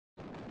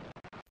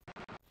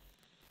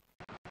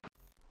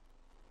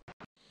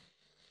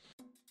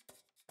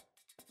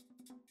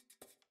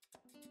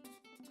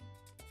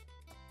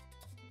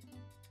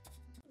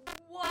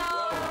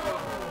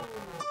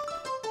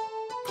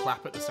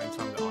clap at the same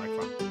time that I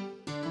clap.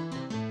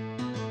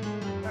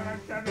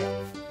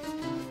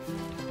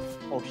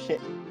 Oh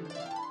shit.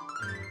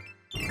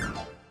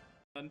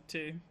 1,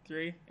 2,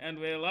 3, and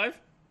we're live.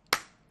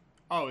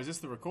 Oh, is this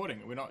the recording?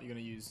 We're not going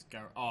to use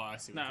Oh, I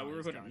see. No, we're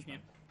recording GarageBand. here.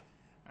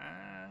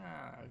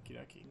 Ah, okie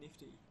dokie.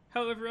 Nifty.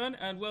 Hello, everyone,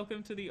 and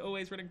welcome to the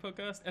Always Running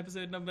Podcast,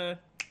 episode number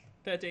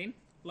 13,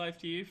 live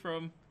to you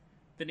from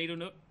the Needle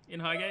Nook in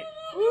Highgate.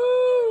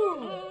 Woo!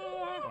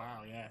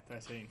 Wow, yeah,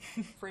 13.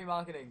 Free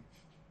marketing.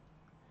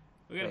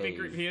 We've got a big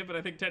group here, but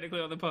I think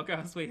technically on the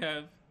podcast we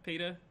have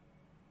Peter.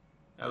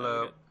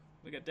 Hello.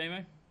 We got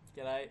Damo,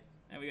 G'day.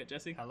 and we got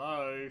Jesse.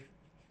 Hello.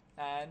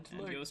 And And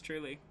Luke. yours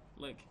truly,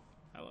 Luke.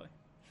 Hello.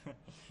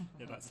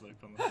 Yeah, that's Luke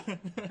on there.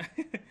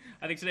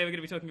 I think today we're going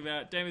to be talking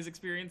about Damo's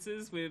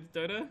experiences with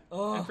Dota,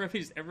 Oh. and probably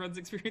just everyone's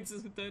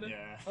experiences with Dota.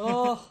 Yeah.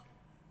 Oh!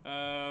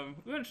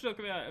 We wanted to talk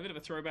about a bit of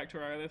a throwback to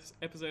our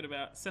episode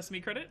about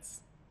Sesame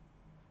credits.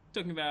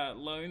 Talking about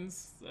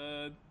loans,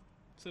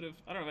 sort of,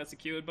 I don't know if that's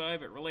secured by,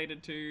 but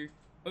related to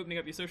opening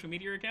up your social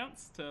media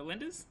accounts to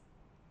lenders.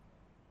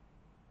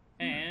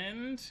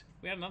 And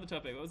we had another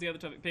topic. What was the other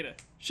topic? Peter,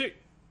 shoot!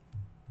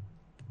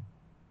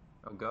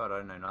 Oh god, I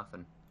don't know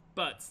nothing.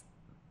 Butts.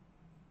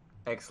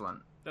 Excellent.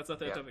 That's our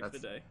third Yeah, topic for the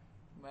that's- day.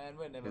 Man,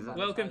 we're never Is it?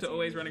 Welcome to monetizing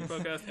Always this. Running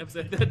Podcast,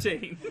 episode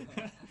 13.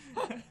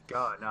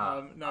 God,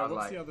 no. No, I was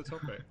what's like, the other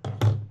topic?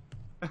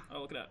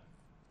 I'll look it up.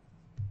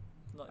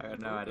 Not I got good.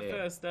 no But idea.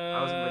 first,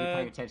 I wasn't really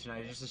paying attention.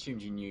 I just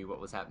assumed you knew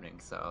what was happening,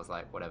 so I was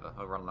like, whatever,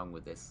 I'll run along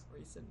with this.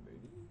 Recent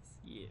movies.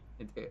 Yeah.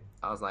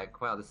 I was like,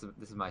 wow, this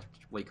is my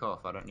week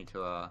off. I don't need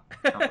to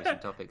come up with some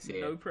topics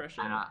here. No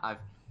pressure. And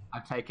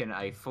I've taken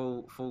a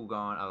full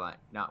gone. I'm like,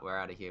 no, we're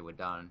out of here. We're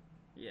done.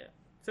 Yeah.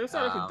 So we'll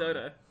start off with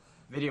Dota.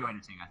 Video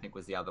editing, I think,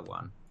 was the other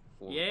one.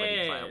 Or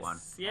Ready Player one.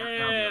 Yes, I don't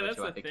know yeah, other that's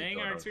two, I the think you thing.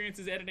 thought Our of.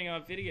 experiences editing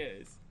our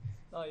videos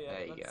Oh yeah,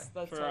 There you that's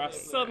for totally our a blur.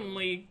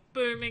 suddenly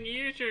booming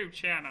YouTube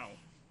channel.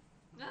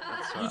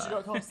 That's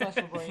right.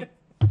 YouTube.com/Labrine.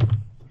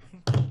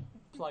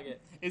 Plug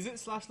it. Is it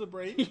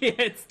 /Labrine? Yeah,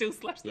 it's still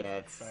slash. Yeah,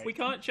 it's... We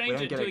can't We change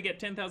don't it get until it. we get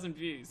 10,000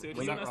 views. So it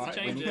We just need, want us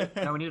to right, change we it.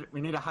 no,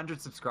 we need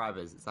 100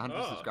 subscribers. It's 100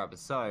 Oh. subscribers.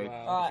 So, Wow. if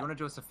Alright. you want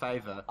to do us a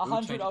favor, 100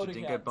 we'll change it old to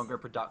Dingo accounts. Bongo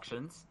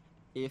Productions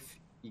if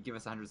you give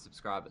us 100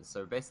 subscribers.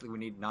 So basically, we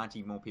need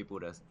 90 more people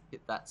to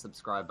hit that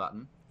subscribe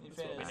button. In That's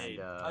what we fairness, need.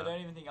 I don't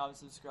even think I'm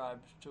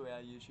subscribed to our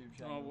YouTube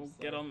channel. Oh, we'll so-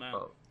 get on that.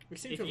 Well, We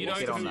seem If to you have don't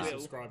lost a get few on that.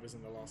 subscribers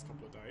in the last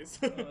couple of days.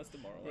 Oh, that's Went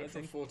from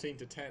demoralizing. 14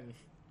 to 10.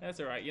 That's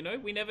all right. You know,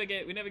 we never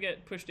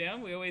get pushed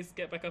down. We always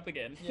get back up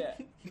again. Yeah.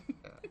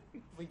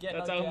 We get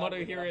That's knocked our down, motto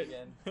we get here up at-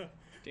 again.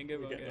 Dingo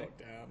We get Bongo. knocked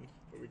down,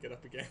 but we get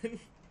up again.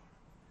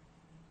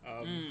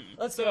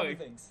 Let's So, go on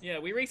things. yeah,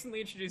 we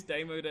recently introduced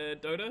Damo to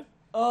Dota.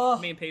 Oh,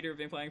 Me and Peter have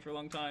been playing for a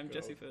long time. Cool.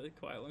 Jesse for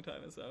quite a long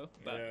time as well.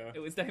 But Yeah. it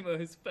was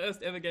Damo's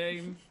first ever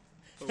game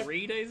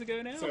 3 days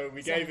ago now. So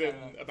we Something gave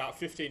him like that. about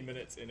 15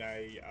 minutes in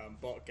a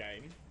bot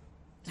game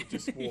to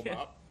just warm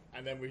Yeah. up,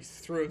 and then we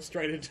threw him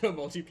straight into a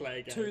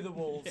multiplayer game. to the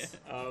walls.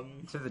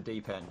 to the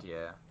deep end,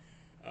 yeah.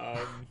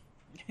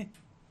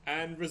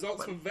 And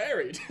results were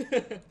varied.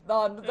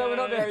 No, they were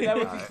not very. They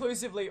were No.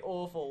 conclusively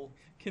awful.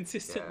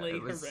 Consistently Yeah,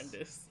 it was-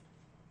 horrendous.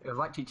 It was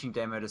like teaching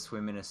Demo to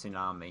swim in a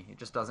tsunami. It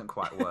just doesn't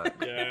quite work.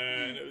 Yeah,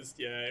 and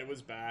it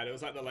was bad. It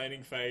was like the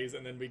laning phase,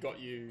 and then we got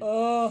you.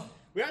 Oh,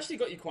 We actually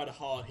got you quite a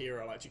hard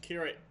hero. Like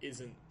Jakiro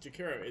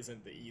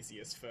isn't the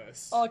easiest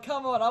first. oh,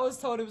 come on! I was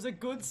told it was a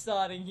good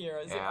starting hero.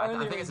 It's Yeah, the I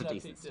only think it's a reason I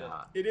decent picked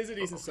start. It is a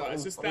decent start.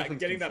 It's just all that things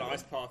getting that considered.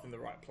 ice path in the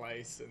right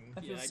place, and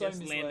I Yeah, feel I so guess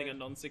landing misled. a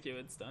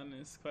non-secured stun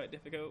is quite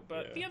difficult.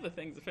 But Yeah. the other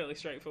things are fairly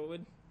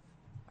straightforward.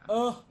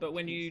 Oh, But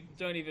when you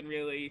don't even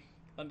really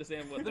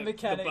understand what The the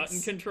mechanics,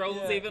 button controls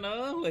yeah. even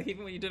are, like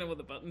even when you don't know what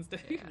the buttons do.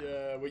 Yeah.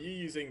 yeah. Were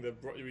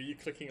you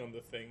clicking on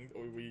the thing,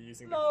 or were you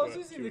using? No, the I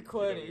was using the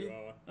QWERTY.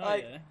 QWER? Oh,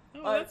 Like, yeah.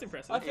 Oh, I- that's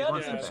impressive. I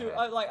found Yeah.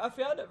 it I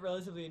found it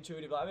relatively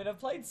intuitive. I mean, I've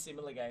played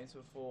similar games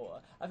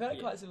before. I found it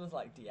Yeah. quite similar to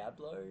like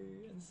Diablo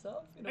and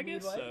stuff. In a I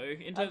weird guess way.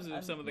 so, in terms of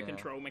And- some of the Yeah.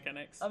 control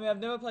mechanics. I mean, I've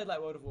never played like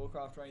World of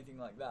Warcraft or anything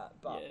like that,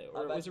 but Yeah, I or it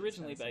was imagine it's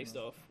originally kinda based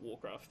similar. off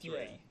Warcraft 3.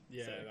 Yeah.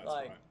 Yeah, so- that's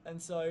Like, right.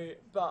 and so,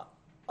 but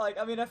like,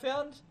 I mean, I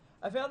found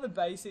the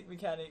basic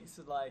mechanics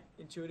like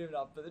intuitive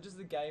enough, but just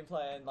the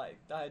gameplay and like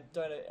I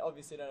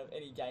obviously don't have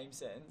any game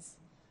sense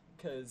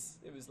because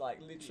it was like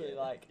literally Yeah.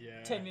 like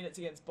Yeah. 10 minutes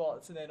against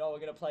bots and then we're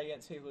gonna play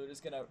against people who are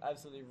just gonna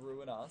absolutely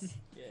ruin us,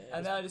 Yeah.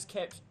 and then I just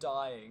kept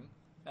dying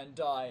and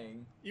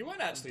dying. You weren't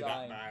actually that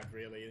dying. bad,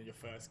 really, in your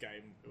first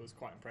game. It was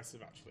quite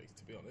impressive, actually,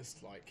 to be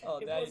honest. Like, Oh,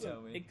 it now you wasn't-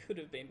 tell me. It could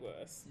have been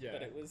worse, Yeah.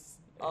 but it was.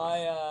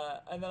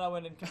 And then I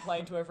went and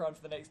complained to everyone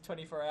for the next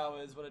 24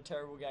 hours what a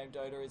terrible game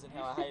Dota is and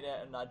how I hate it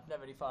and I'd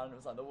never any fun and it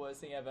was like the worst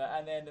thing ever.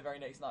 And then the very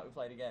next night we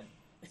played again.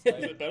 So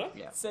is it better?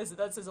 Yeah.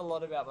 that says a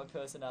lot about my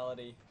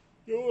personality.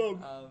 You're,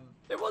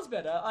 It was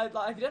better. I could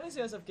definitely see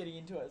myself getting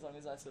into it as long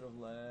as I sort of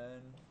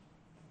learn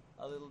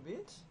a little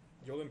bit.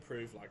 You'll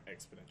improve like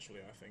exponentially.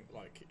 I think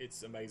like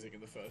it's amazing in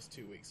the first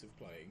 2 weeks of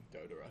playing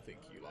Dota. I think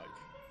you like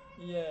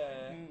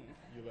Yeah.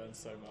 you learn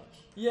so much.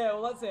 Yeah,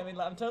 well, that's it. I mean,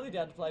 like, I'm totally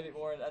down to play a bit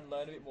more and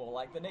learn a bit more.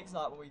 Like, the next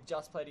night when we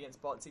just played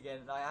against bots again,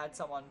 and I had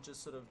someone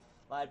just sort of,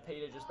 I had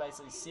Peter just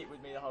basically sit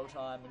with me the whole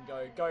time and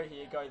go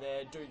here, go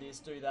there, do this,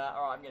 do that.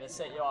 All right, I'm going to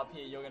set you up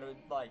here. You're going to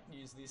like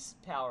use this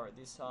power at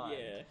this time.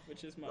 Yeah,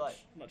 which is much Like-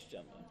 much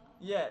gentler.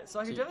 Yeah, so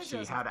I could definitely see See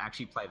myself, how to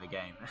actually play the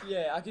game.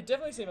 yeah, I could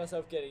definitely see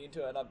myself getting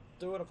into it, and I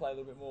do want to play a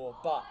little bit more,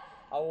 but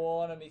I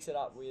want to mix it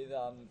up with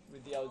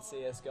the old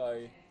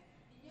CS:GO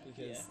because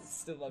Yeah. it's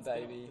still my It's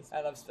been baby, up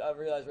this and I've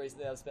realised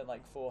recently I've spent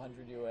like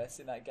 $400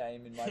 in that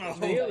game in my Oh,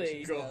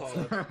 Really?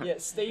 transactions now. God. Yeah,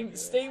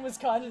 Steam was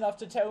kind enough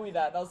to tell me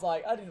that, and I was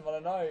like, I didn't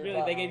want to know. Really,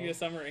 but, they gave you a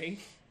summary.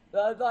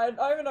 I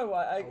don't even know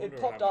why. I It wonder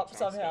popped how up much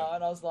time somehow, spent.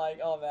 and I was like,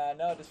 oh man,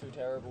 now I just feel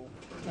terrible.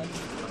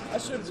 I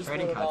should have just bought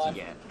Trading a cards knife.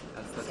 you get.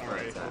 That's where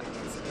Sorry. it's at.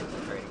 You get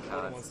the trading Hold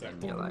on one cards, sec.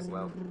 and you're like,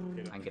 well,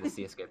 Peter. I'm getting a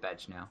CS:GO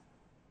badge now.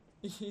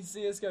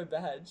 CS:GO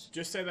badge.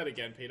 Just say that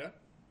again, Peter.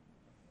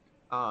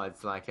 Oh,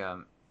 it's like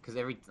because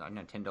every I don't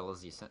know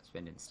 $10 you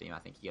spend in Steam, I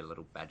think you get a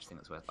little badge thing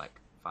that's worth like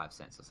 5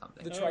 cents or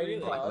something. The Oh, trading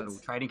really? Or, like a cards.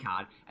 little trading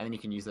card, and then you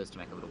can use those to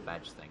make a little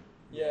badge thing.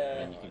 Yeah, And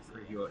then you can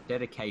prove your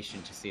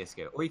dedication to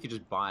CS:GO, or you could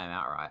just buy them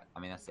outright. I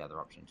mean, that's the other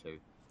option too.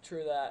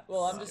 true that.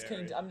 Well, I'm just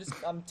Scary. keen.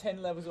 I'm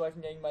 10 levels away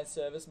from getting my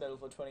service medal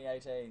for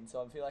 2018,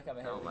 so I feel like I'm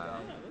ahead Oh, of the wow.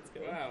 game. Oh, that's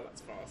good. Wow,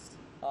 that's fast.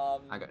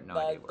 I got no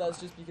idea where That's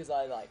I'm just because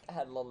I like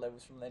had a lot of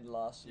levels from the end of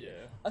last year.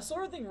 Yeah. I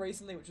saw a thing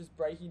recently which was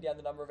breaking down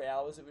the number of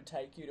hours it would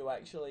take you to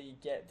actually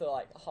get the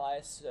like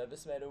highest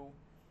service medal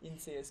in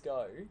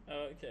CS:GO. Oh,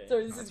 okay. So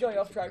this is That's going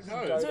off track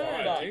ridiculous. from No, it's Dota,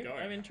 alright, but- keep going.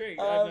 I'm intrigued.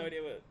 I have no Um,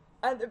 idea what.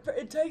 and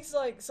it takes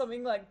like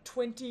something like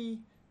 20.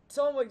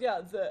 Someone worked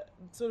out that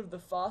sort of the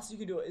fastest you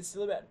can do it is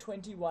still about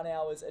 21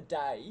 hours a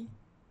day.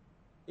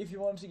 If you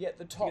wanted to get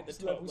the top, the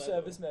top level level.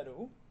 service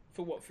medal.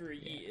 For what, for a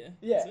year?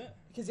 Yeah. Is it?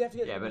 Because you have to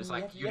get Yeah, but it's you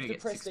like have, you you have only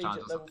to get 6 prestige times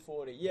at or level something.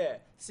 40. Yeah,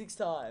 6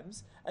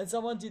 times. And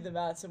someone did the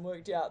maths and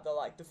worked out that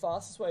like the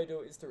fastest way to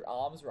do it is through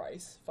arms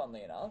race,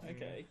 funnily enough.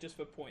 Okay, just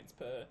for points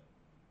per.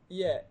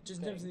 Yeah,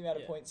 just in terms of the amount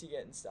of Yeah. points you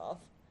get and stuff.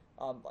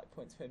 Like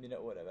points per minute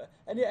or whatever.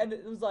 And yeah, and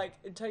it was like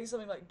it takes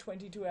something like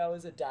 22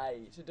 hours a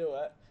day to do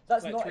it.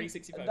 That's Like not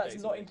 365 that's days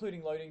a not week.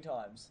 including loading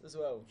times as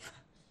well.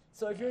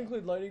 So if you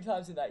include loading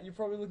times in that, you're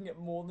probably looking at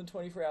more than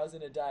 24 hours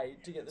in a day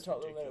to get the That's top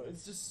level medal. ridiculous.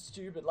 It's just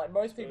stupid. Like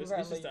most So people it's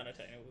apparently, just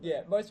unattainable.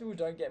 yeah, most people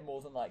don't get more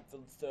than like the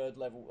third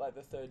level, like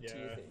the third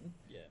tier Yeah. thing.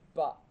 Yeah.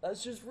 But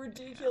that's just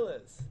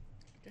ridiculous.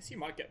 I guess you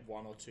might get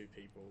one or two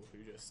people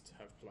who just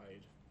have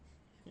played.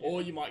 Yeah.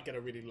 Or you might get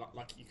a really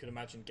like you could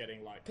imagine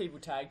getting like People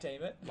tag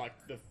team it.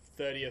 the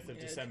 30th of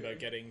Yeah, December true.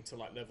 getting to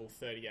like level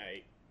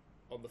 38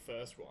 on the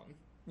first one,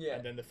 Yeah.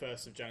 and then the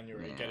 1st of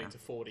January Yeah. getting to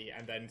 40,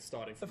 and then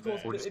starting from Of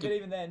course, there. Or but, just but do-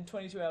 even then,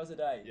 22 hours a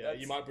day. Yeah, that's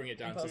you might bring it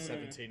down to impossible.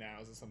 17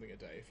 hours or something a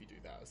day if you do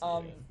that. Or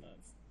Um, something. Yeah,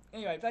 nuts.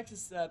 Anyway, back to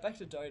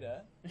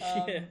Dota.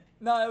 Yeah.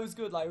 No, it was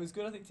good. Like it was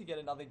good. I think to get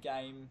another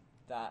game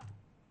that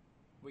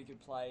we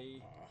could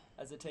play Ah,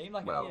 as a team,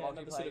 like Well- Yeah,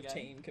 another another sort of multiplayer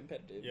game. team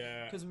competitive.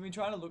 yeah. Because we've been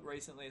trying to look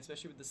recently,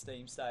 especially with the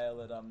Steam sale,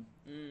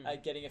 Mm.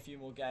 at getting a few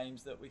more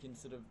games that we can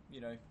sort of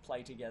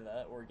play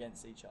together or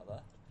against each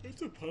other.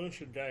 It's a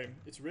punishing game.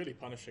 It's really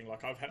punishing.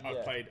 Like I've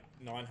Yeah. played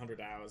 900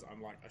 hours.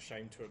 I'm like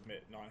ashamed to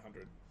admit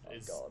 900 Oh,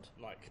 is God.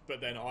 like.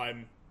 But then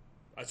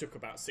I took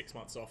about 6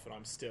 months off, and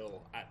I'm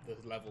still at the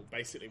level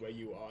basically where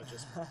you are.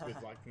 Just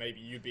with like maybe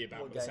you'd be More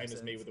about the same game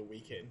as me sense. with a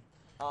week in.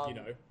 Um, You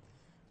know.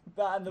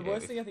 But the Yeah,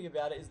 worst if- thing I think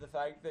about it is the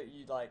fact that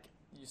you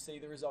see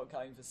the result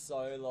coming for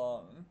so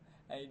long,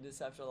 and you just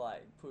have to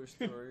like push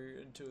through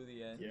until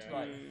the end. Yeah.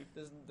 Like Mm.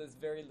 there's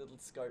very little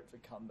scope for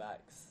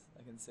comebacks.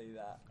 I can see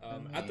that.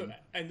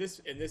 In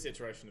this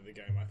iteration of the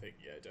game, I think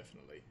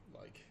definitely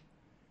like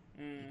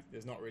Mm.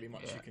 there's not really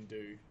much Yeah. you can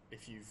do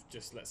if you've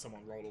just let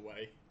someone roll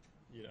away.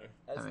 You know.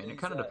 As I mean, it these,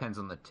 kind of depends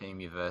on the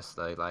team you verse,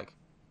 though. Like,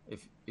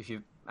 if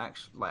you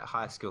actually like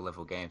high skill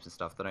level games and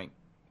stuff, they don't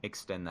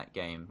extend that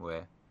game.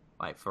 Where,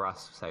 like, for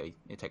us, say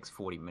it takes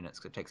 40 minutes,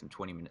 'cause it takes them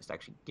 20 minutes to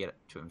actually get it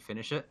to and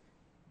finish it.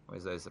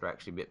 Whereas those that are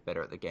actually a bit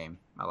better at the game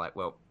are like,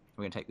 well,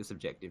 we're gonna take this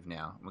objective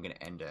now, and we're gonna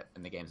end it,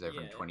 and the game's over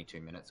in Yeah. 22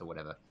 minutes or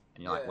whatever.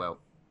 And you're Yeah. like, well,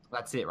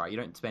 that's it, right? You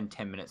don't spend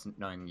 10 minutes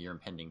knowing your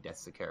impending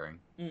death's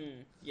occurring.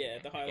 Mm. Yeah,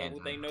 the high Again,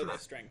 level, they know their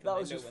strength. that and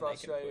was they know just when they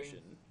can push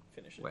frustrating. and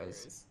finish it. Whereas-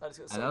 whereas- I just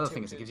got so Another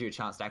thing is it tilted. gives you a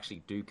chance to actually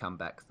do come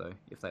back, though,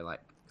 if they like,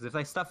 because if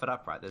they stuff it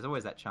up right, there's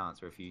always that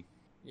chance where if yeah.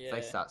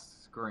 they start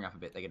screwing up a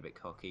bit, they get a bit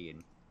cocky,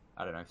 and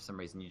I don't know, for some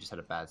reason you just had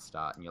a bad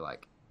start, and you're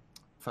like,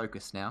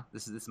 focus now.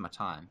 This is my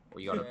time. Or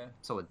you got Yeah. a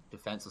solid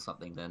defense or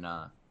something. Then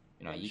One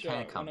you shot,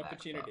 can come one back.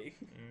 opportunity.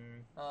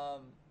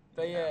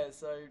 But Yeah. yeah,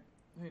 so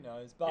who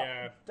knows? But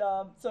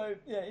Yeah. so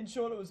yeah, in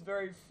short, it was a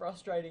very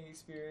frustrating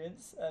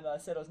experience, and I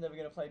said I was never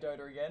going to play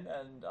Dota again,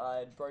 and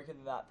I'd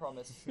broken that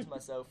promise to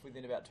myself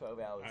within about 12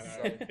 hours. I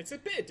know. So It's a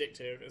bit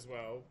addictive as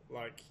well.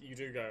 Like you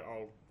do go,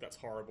 oh, that's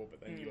horrible,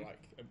 but then you like.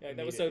 Yeah,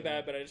 that was so immediately-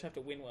 bad, but I just have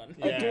to win one.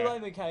 Yeah. I do like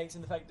the mechanics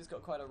and the fact it's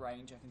got quite a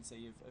range I can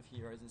see of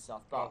heroes and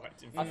stuff. But Oh,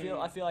 it's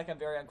I feel like I'm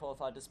very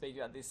unqualified to speak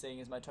about this, seeing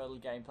as my total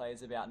gameplay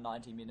is about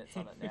 90 minutes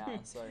on it now.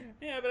 So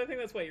Yeah, but I think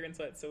that's why your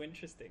insight's so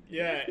interesting.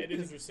 Yeah, it is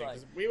It's interesting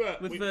like-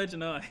 because With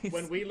virgin eyes.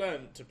 when we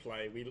learned to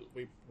play,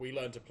 we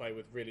learned to play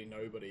with really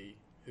nobody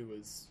who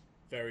was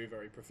very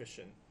very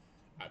proficient,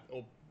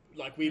 or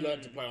like we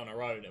learned to play on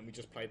our own, and we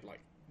just played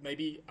like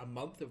maybe a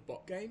month of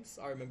bot games.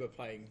 I remember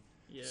playing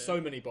Yeah.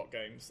 so many bot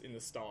games in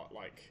the start.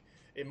 Like,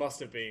 it must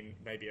have been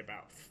maybe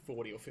about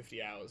 40 or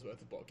 50 hours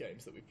worth of bot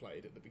games that we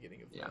played at the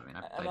beginning of the Yeah, I mean, I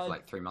And played for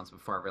like 3 months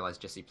before I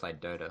realized Jesse played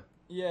Dota.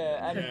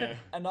 Yeah, and Yeah.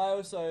 and I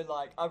also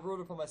like I brought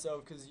it upon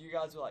myself because you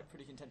guys were like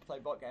pretty content to play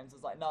bot games. I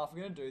was like, nah, if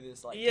we're gonna do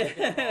this, like, take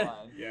it Yeah.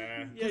 online.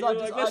 Yeah. Yeah, 'Cause I you're just- like,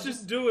 let's I just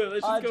just- do it.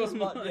 Let's I just go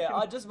just online.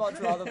 I'd just much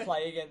rather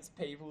play against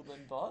people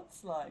than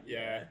bots. Like,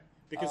 Yeah.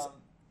 Because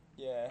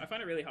yeah, I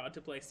find it really hard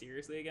to play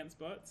seriously against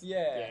bots.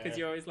 yeah, Because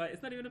you're always like,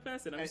 it's not even a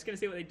person. I'm just going to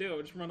see what they do.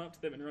 I'll just run up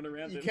to them and run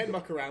around you them. can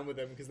muck around with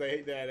them because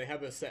they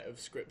have a set of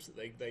scripts that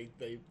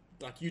they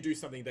like, you do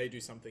something, they do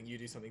something, you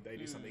do something, they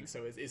do something.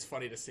 So it's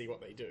funny to see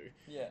what they do.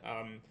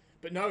 yeah.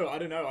 But no, I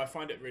don't know. I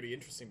find it really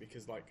interesting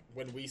because, like,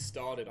 when we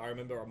started, I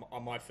remember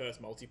on my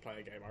first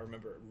multiplayer game, I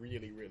remember it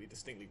really, really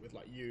distinctly with,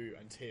 like, you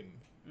and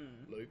Tim,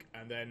 Luke,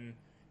 and then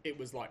it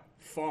was, like,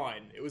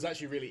 fine. It was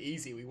actually really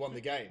easy. We won the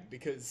game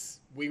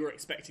because we were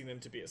expecting them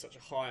to be at such a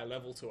higher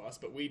level to us,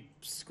 but we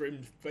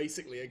scrimmed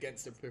basically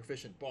against a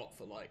proficient bot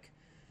for, like,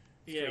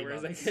 Yeah, 3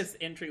 whereas months. I guess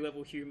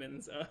entry-level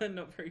humans are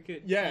not very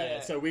good.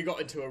 Yeah, so we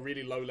got into a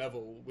really low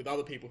level with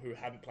other people who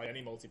hadn't played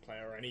any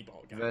multiplayer or any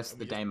bot game. Versus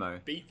and the we just demo.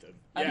 beat them.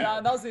 And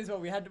Yeah. that was it as well.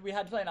 We had to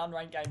play an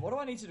unranked game. What do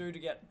I need to do to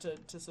get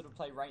to sort of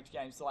play ranked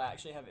games so I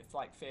actually have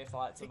like fair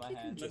fights on my you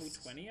can hands? Level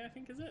Just- 20, I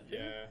think, is it?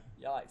 Yeah,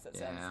 Yikes, that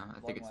sounds. Yeah, I a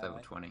think long it's way level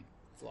away. 20.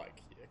 it's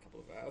like a couple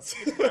of hours.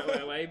 Quite a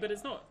way away, but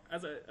it's not,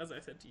 as I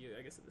said to you,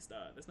 I guess, at the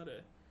start, there's not a...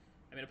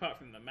 I mean, apart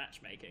from the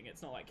matchmaking,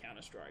 it's not like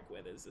Counter-Strike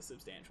where there's a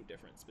substantial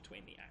difference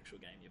between the actual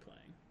game you're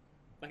playing.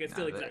 Like, it's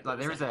still No, exactly like,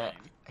 the there is same a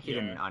game.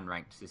 hidden Yeah.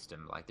 unranked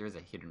system. Like, there is a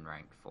hidden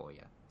rank for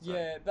you. So,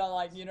 Yeah, but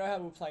like you know how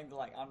we're playing the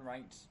like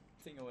unranked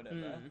thing or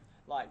whatever.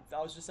 Like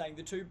I was just saying,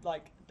 the two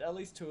like at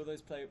least two of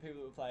those people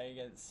that were playing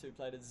against who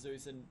played as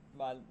Zeus and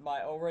my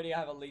already I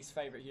have a least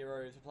favorite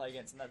hero to play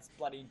against, and that's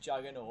bloody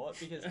Juggernaut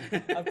because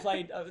I've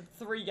played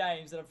 3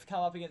 games and I've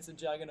come up against a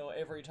Juggernaut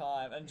every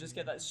time and just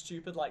get that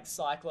stupid like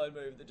cyclone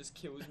move that just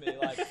kills me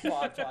like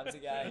 5 times a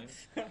game.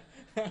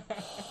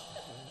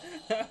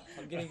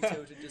 I'm getting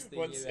tilted just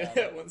thinking about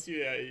it. Once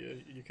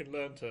you can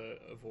learn to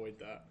avoid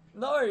that.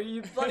 No,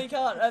 you bloody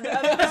can't. And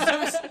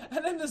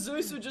then the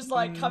Zeus would just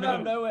like come out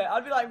of nowhere.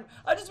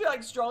 I'd just be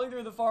like strolling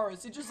through the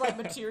forest. He'd just like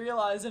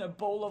materialize in a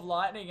ball of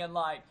lightning and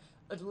like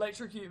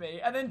electrocute me.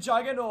 And then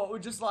Juggernaut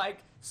would just like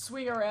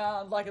swing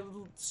around like a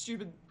little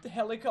stupid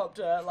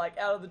helicopter like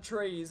out of the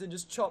trees and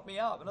just chop me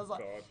up. And I was like,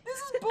 God. this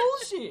is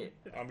bullshit.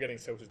 I'm getting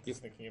tilted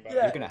just thinking about Yeah.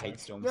 it. You're going to hate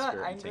Storm You're not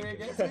Spirit. and angry think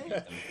against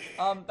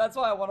of- me? That's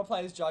why I want to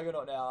play as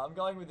Juggernaut now. I'm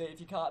going with it. If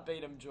you can't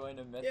beat him, join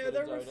him. Yeah,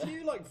 there are a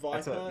few, like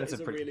Viper that's is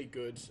a a pretty- really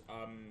good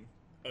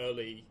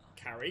early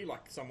carry,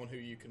 like someone who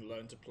you can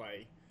learn to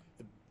play,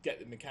 get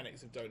the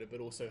mechanics of Dota, but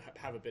also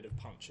have a bit of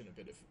punch and a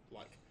bit of,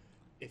 like,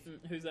 if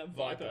Who's that?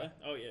 Viper. Viper?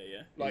 Oh,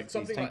 yeah. like He's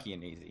something like... tanky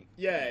and easy.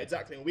 Yeah,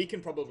 exactly. And we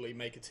can probably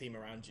make a team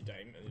around you,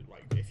 Dane, and,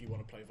 like, if you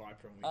want to play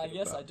Viper. And we can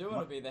Yes, I do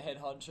want to be the head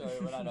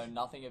honcho when I know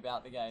nothing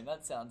about the game.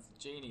 That sounds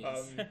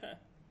genius.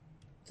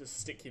 just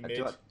stick your I mid.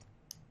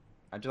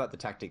 do like the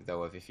tactic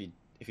though of if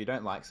you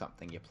don't like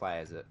something, you play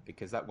as it,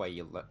 because that way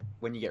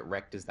when you get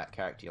wrecked as that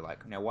character, you're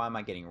like, now why am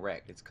I getting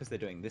wrecked? It's because they're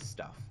doing this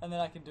stuff And then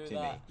I can do to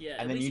that. me. Yeah,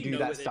 and at then least you you do know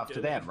that what they're stuff to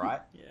doing. them, right?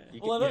 Yeah. You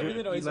Well, I get- don't you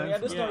really know his you name. learn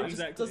I just from know Yeah, he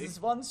just exactly. does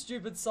this one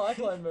stupid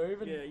cyclone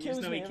move and Yeah, you kills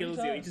just know me he every kills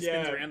time. you, he just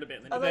Yeah. spins around a bit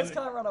and then And he I does just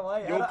can't run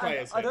away. Your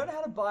players I don't him. know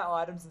how to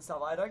buy items and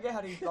stuff. I don't get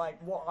how to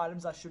like what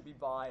items I should be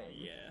buying.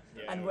 Yeah.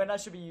 Yeah. And when I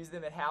should be using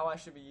them and how I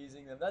should be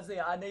using them. That's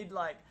the I need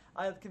like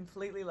I have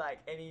completely like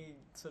any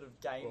sort of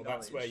game Well, knowledge.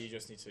 that's where you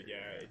just need to,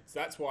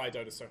 that's why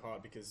Dota's so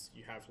hard, because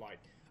you have, like,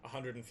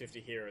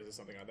 150 heroes or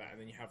something like that, and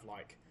then you have,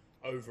 like,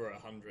 over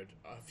a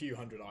few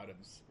hundred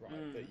items,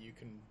 right, that you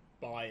can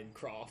buy and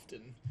craft,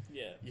 and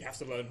Yeah. you have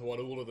to learn what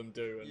all of them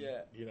do, and,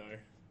 Yeah. you know.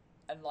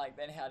 And like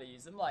then how to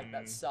use them, like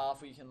that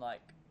staff where you can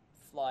like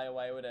fly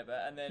away or whatever.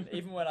 And then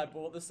even when I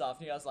bought the stuff,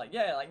 I was like,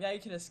 yeah, like now you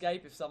can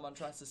escape if someone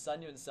tries to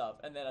stun you and stuff.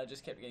 And then I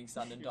just kept getting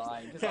stunned and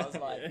dying because I was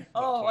like, Yeah.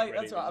 oh Not quite wait,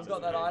 ready, that's right, but I've got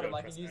just that really item, good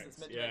I can use press this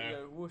meant X. to make Yeah. you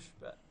go whoosh.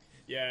 But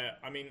Yeah,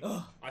 I mean,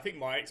 I think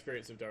my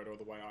experience of Dota, or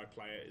the way I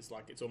play it, is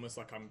like, it's almost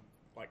like I'm,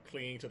 like,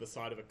 clinging to the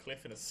side of a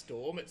cliff in a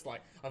storm. It's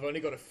like, I've only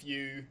got a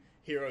few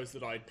heroes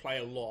that I play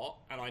a lot,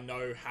 and I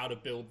know how to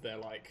build their,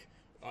 like,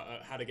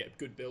 how to get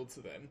good builds to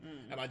them,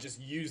 and I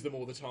just use them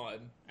all the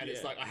time. And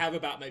it's Yeah. like, I have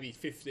about maybe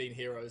 15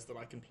 heroes that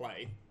I can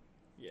play,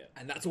 Yeah.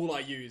 and that's all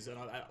I use, and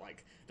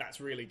that's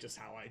really just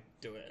how I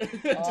do it,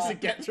 just to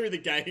get through the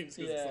games,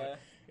 because it's Yeah. like,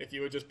 if you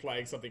were just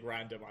playing something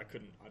random, I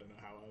don't know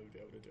how I would be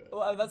able to do it.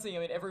 well, that's the thing.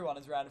 I mean, everyone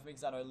is random for me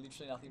because I know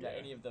literally nothing about Yeah.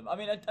 any of them. I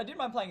mean, I didn't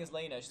mind playing as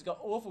Lena. She's got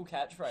awful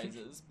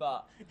catchphrases,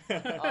 but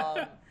What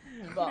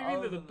do you mean other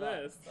they're the than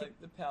that, best? like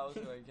the powers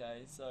are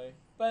okay. So,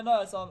 but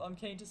no, so I'm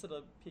keen to sort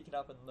of pick it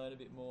up and learn a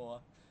bit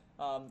more.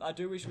 I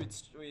do wish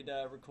we'd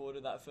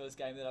recorded that first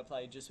game that I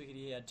played just so we could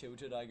hear how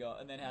tilted I got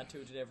and then how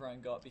tilted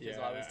everyone got because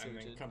I was tilted.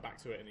 And then come back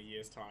to it in a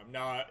year's time.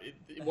 No,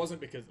 it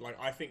wasn't because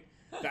I think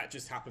that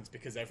just happens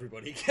because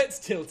everybody gets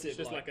tilted. It's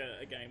just like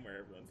a game where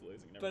everyone's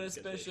losing. And But everyone gets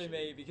especially shit.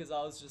 me because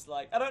I was just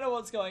like, I don't know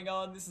what's going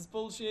on. This is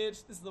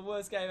bullshit. This is the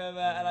worst game ever,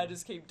 and I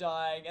just keep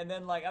dying. And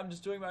then I'm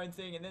just doing my own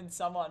thing, and then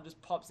someone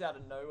just pops out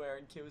of nowhere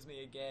and kills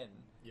me again.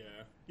 Yeah,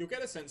 you'll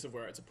get a sense of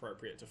where it's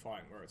appropriate to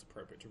fight and where it's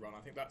appropriate to run. I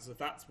think that's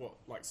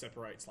what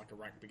separates a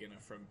rank beginner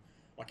from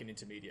an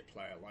intermediate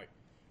player.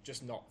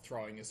 Just not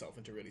throwing yourself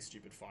into really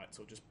stupid fights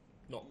or just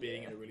not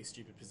being in a really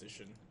stupid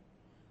position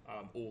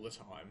all the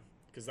time.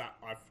 Because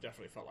I've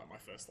definitely felt like my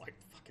first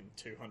fucking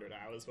 200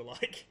 hours were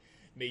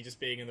me just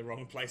being in the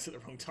wrong place at the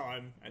wrong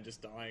time and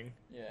just dying.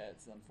 Yeah,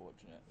 it's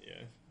unfortunate.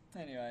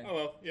 Yeah. Anyway. Oh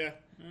well, yeah.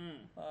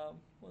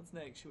 What's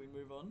next? Should we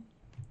move on?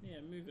 Yeah,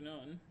 moving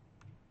on.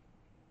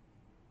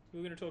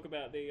 We're going to talk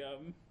about the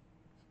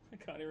I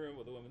can't even remember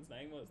what the woman's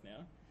name was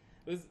now.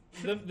 It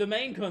was the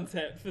main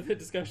concept for the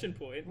discussion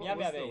point. What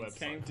was the website?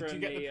 Came Did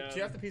from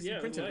you have the piece yeah,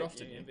 printed like off?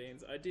 Didn't you? Union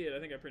Beans. I did. I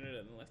think I printed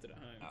it and left it at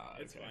home.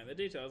 It's okay. fine. The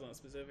details aren't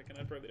specific, and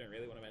I probably don't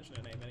really want to mention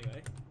her name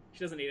anyway. She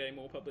doesn't need any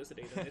more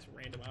publicity than this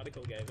random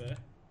article gave her.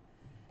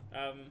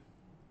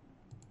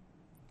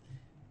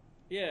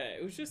 Yeah,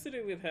 it was just to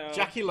do with how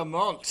Jackie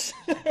Lamont.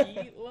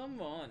 Jackie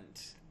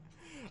Lamont.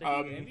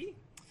 Jackie Gamby?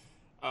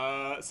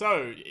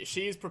 So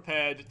she's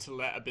prepared to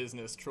let a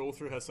business trawl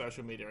through her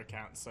social media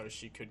accounts so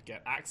she could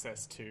get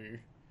access to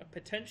A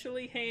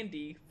potentially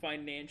handy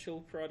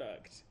financial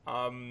product.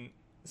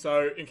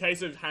 So in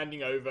case of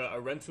handing over a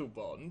rental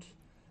bond,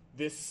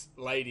 this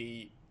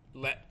lady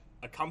let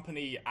a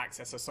company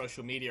access her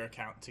social media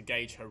account to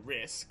gauge her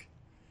risk,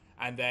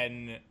 and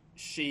then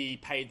she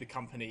paid the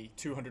company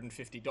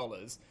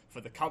 $250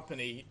 for the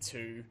company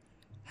to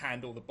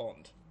handle the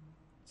bond.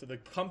 So the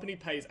company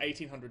pays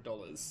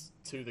 $1,800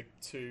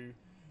 to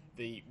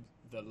the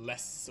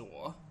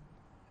lessor,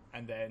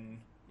 and then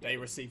they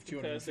receive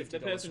 $250 the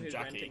person from who's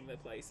Jackie renting the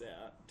place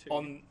out to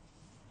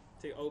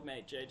old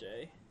mate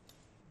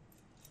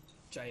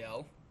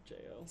JL,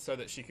 so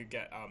that she could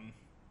get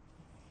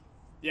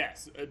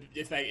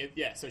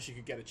so she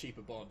could get a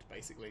cheaper bond,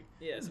 basically.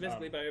 Yeah, so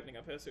basically by opening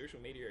up her social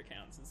media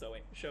accounts and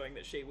showing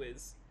that she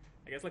was,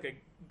 I guess, a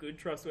good,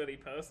 trustworthy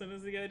person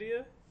is the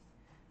idea.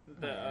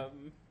 That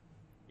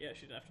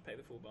she didn't have to pay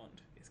the full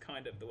bond. It's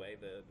kind of the way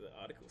the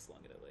article slung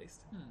it, at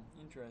least.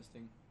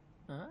 Interesting.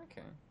 Oh,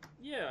 okay.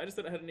 Yeah, I just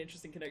thought it had an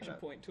interesting connection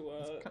point to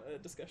a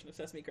discussion of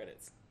Sesame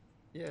credits.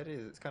 Yeah, it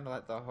is. It's kind of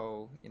like the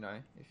whole, if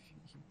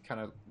you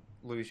kind of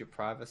lose your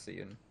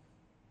privacy and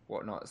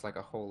whatnot, it's like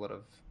a whole lot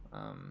of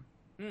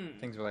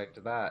things related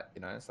to that.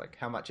 It's like,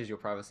 how much is your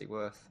privacy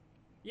worth?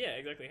 Yeah,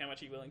 exactly. How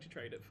much are you willing to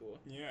trade it for?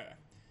 Yeah.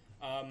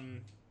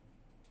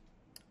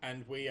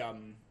 And we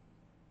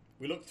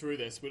looked through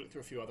this. We looked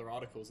through a few other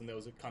articles, and there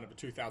was a kind of a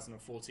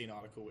 2014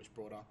 article which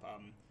brought up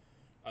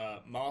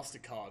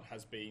MasterCard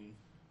has been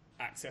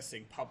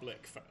accessing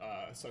public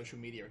social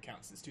media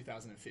accounts since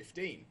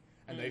 2015,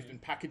 and they've been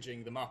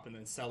packaging them up and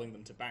then selling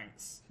them to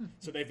banks.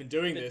 So they've been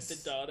doing this.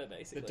 The data,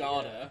 basically. The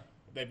data. Yeah.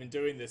 They've been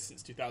doing this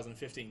since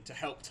 2015 to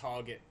help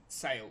target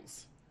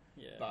sales.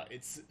 Yeah. But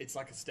it's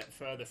like a step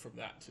further from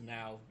that to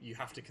now you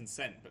have to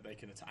consent, but they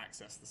can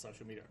access the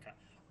social media account.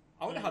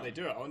 I wonder how they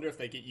do it. I wonder if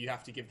you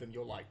have to give them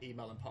your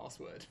email and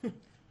password.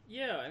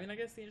 Yeah, I mean, I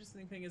guess the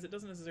interesting thing is it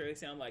doesn't necessarily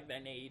sound like they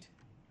need.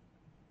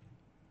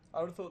 I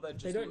would have thought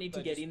they don't need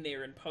to get in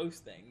there and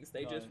post things.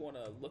 They just want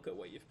to look at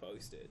what you've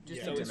posted.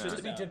 So it's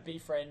just to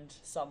befriend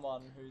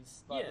someone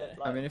who's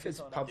I mean, if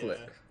it's public,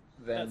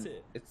 then that's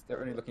it. They're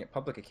only looking at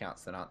public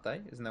accounts, then, aren't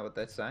they? Isn't that what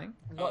they're saying?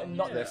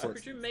 Not I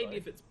presume maybe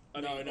if it's.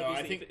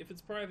 I think if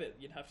it's private,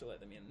 you'd have to let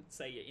them in.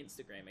 Say your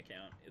Instagram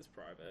account is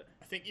private.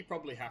 I think you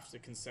probably have to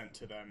consent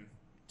to them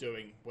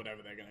doing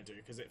whatever they're going to do,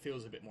 because it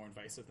feels a bit more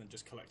invasive than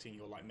just collecting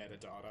your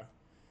metadata.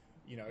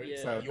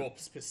 It's your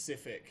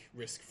specific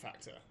risk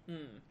factor.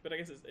 But I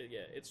guess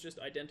it's just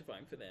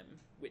identifying for them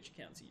which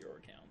accounts are your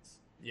accounts.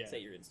 Yeah. Say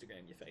your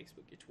Instagram, your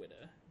Facebook, your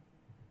Twitter,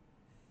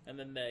 and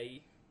then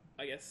they,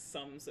 I guess,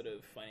 some sort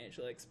of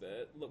financial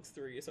expert looks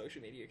through your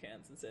social media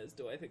accounts and says,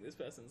 "Do I think this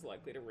person's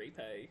likely to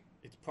repay?"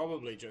 It's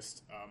probably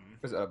just.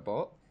 Is it a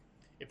bot?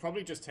 It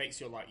probably just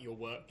takes your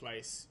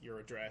workplace, your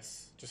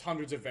address, just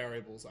hundreds of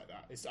variables like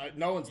that.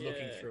 No one's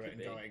looking through it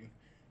and going,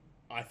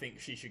 I think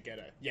she should get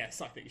it.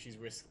 Yes, I think she's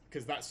risk,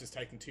 because that's just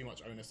taking too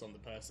much onus on the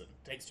person.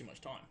 It takes too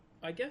much time.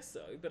 I guess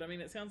so, but I mean,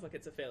 it sounds like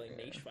it's a fairly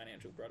niche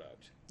financial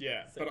product.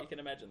 Yeah, so you can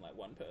imagine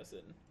one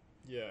person.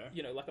 Yeah.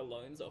 Like a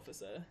loans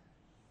officer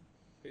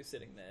who's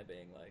sitting there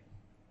being like.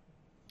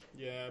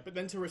 Yeah, but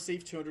then to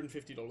receive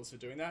 $250 for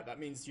doing that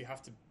means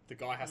the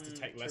guy has to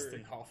take less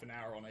than half an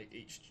hour on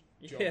each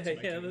job to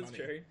make any that's money.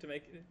 true. To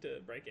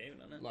break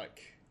even on it.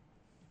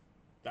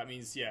 That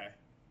means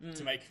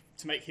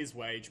to make his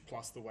wage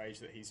plus the wage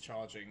that he's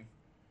charging,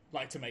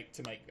 to make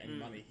any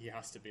money, he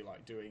has to be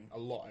doing a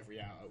lot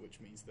every hour, which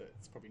means that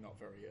it's probably not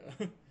very.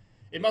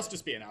 It must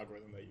just be an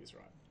algorithm they use,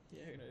 right?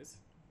 Yeah, who knows?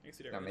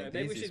 The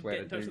Maybe we should way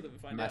get in touch to with them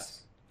and find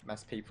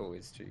mass people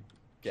is to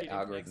get Cheating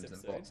for next algorithms and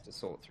episode. bots to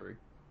sort through,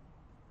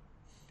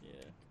 Yeah.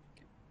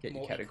 get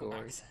More your equal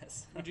categories.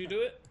 access. Would you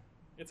do it?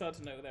 It's hard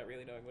to know without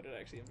really knowing what it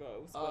actually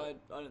involves. I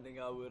But don't think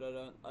I would. I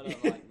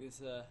don't like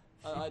this.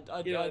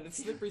 Yeah.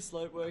 Slippery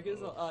slope workers.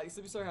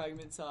 Slippery slope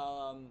arguments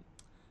are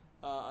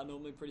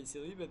normally pretty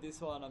silly, but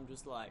this one I'm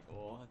just like,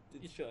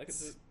 you feel like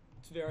it's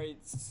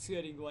it's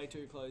skirting way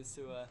too close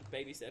to a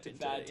baby step to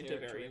into bad very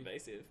territory.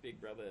 invasive Big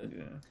Brother.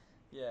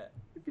 yeah.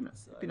 It'd be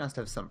nice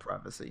to have some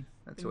privacy.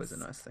 That's always a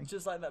nice thing.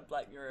 Just like that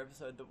Black Mirror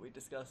episode that we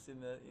discussed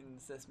in the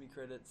Sesame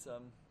Credits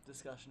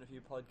discussion a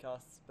few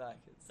podcasts back.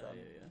 It's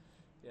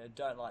yeah,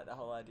 don't like the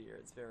whole idea.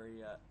 It's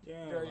very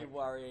very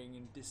worrying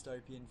and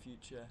dystopian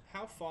future.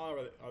 How far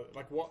are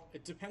like what?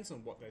 It depends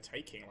on what they're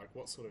taking. Like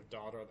what sort of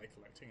data are they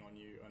collecting on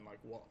you, and like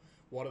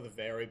what are the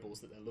variables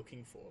that they're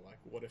looking for? Like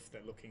what if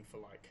they're looking for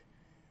like,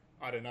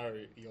 I don't know,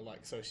 your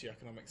like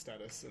socioeconomic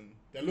status, and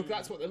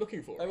that's what they're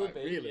looking for. They would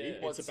right? be, Really.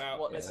 yeah. It's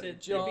about They'd be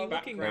job,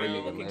 looking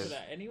background. for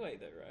that anyway,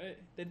 though, right?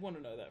 They'd want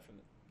to know that from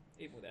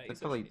even without your They'd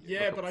social probably media.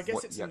 Yeah, look but at I guess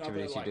what it's the another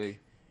activities like. you do.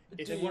 If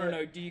Do they you- want to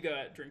know, do you go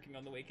out drinking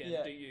on the weekend?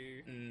 Yeah. Do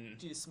you?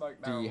 Do you smoke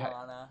Do you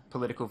marijuana?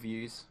 Political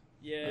views.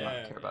 Yeah, They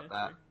might care about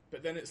that. true.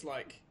 But then it's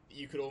like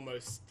you could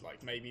almost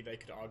like maybe they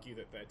could argue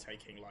that they're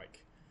taking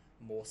like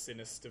more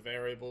sinister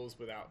variables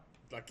without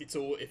like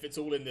if it's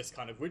all in this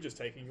kind of we're just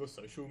taking your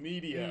social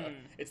media.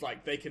 It's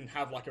like they can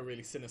have like a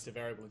really sinister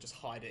variable and just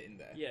hide it in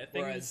there. Yeah,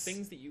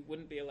 things that you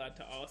wouldn't be allowed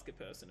to ask a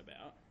person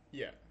about.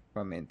 Yeah,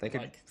 I mean, they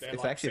could like their if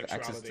like they actually have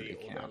access to sexuality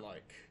the or account. their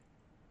like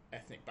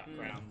ethnic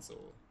backgrounds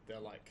or their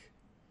like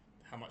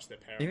how much their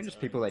parents Even just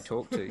earn people they and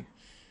talk stuff. to.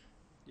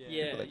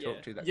 Yeah. People they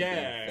talk to. That Yeah,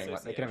 could be a thing.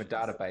 Like they can have a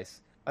associations. database.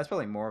 That's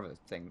probably more of a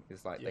thing.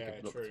 Is like they Yeah,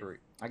 could look true. through.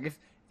 Like if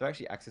they're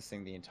actually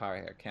accessing the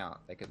entire account,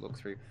 they could look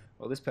through.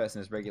 Well, this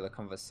person has regular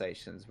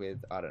conversations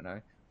with I don't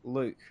know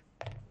Luke,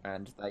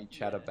 and they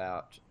chat Yeah.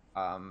 about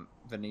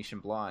Venetian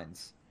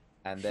blinds,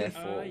 and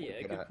therefore Oh yeah,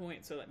 we good get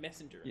point. So like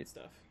Messenger and Yeah.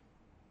 stuff.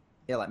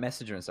 like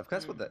Messenger and stuff.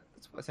 'Cause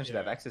that's what essentially they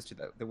have Yeah. access to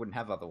that they wouldn't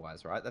have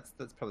otherwise, right? That's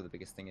probably the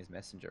biggest thing is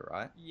Messenger,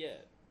 right? Yeah.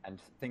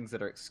 And things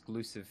that are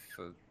exclusive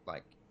for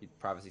like your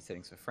privacy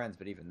settings for friends,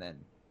 but even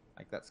then,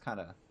 like that's kind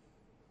of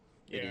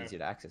Yeah. easier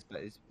to access.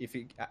 But if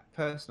you a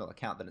personal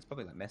account, then it's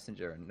probably like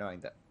Messenger, and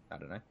knowing that I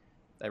don't know,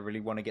 they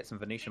really want to get some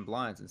Venetian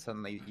blinds, and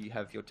suddenly you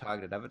have your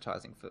targeted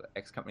advertising for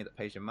X company that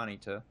pays your money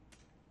to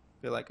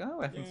be like, oh,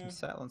 we're having Yeah. some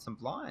sale on some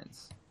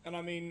blinds. And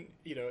I mean,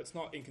 it's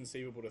not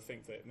inconceivable to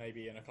think that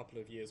maybe in a couple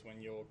of years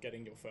when you're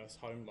getting your first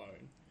home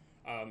loan,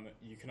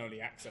 you can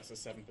only access a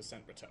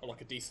 7% return, or like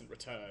a decent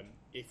return,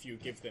 if you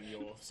give them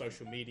your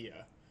social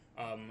media.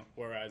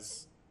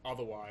 Whereas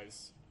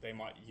otherwise,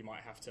 you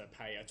might have to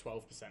pay a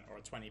 12% or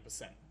a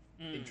 20%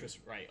 interest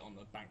rate on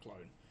the bank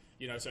loan.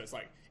 So it's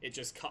like it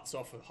just cuts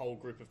off a whole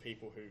group of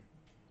people who,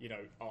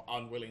 are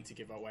unwilling to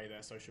give away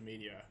their social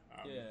media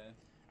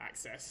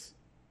access.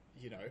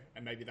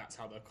 And maybe that's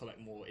how they'll collect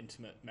more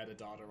intimate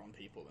metadata on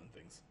people and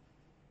things.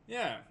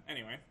 Yeah,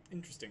 anyway,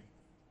 interesting.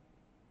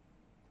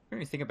 The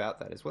only thing about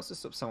that is, what's to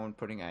stop someone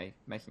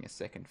making a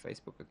second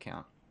Facebook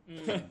account,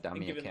 a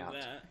dummy Giving them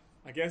account, that.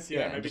 I guess,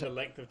 Yeah, maybe just- the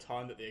length of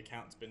time that the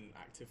account's been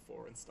active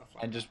for and stuff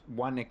like and that. just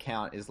one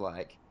account is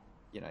like,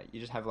 you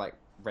just have like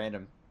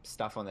random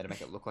stuff on there to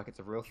make it look like it's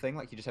a real thing.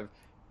 Like you just have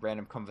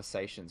random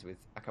conversations with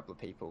a couple of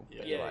people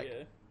that Yeah. are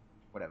like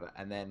whatever,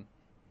 and then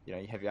you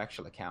have your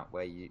actual account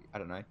where you I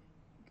don't know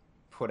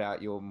put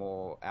out your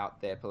more out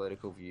there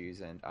political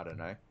views and I don't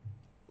know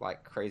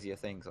like crazier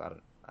things. I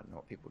don't know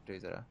what people do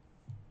that are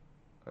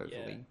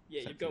overly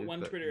Yeah, you've got sensitive, one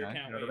but, Twitter account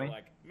you know where what I you're mean?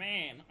 like,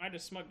 man, I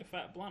just smoked a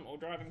fat blunt while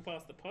driving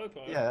past the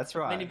popo. Yeah, that's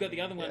right. Then you've got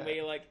the other one Yeah. where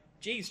you're like,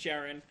 geez,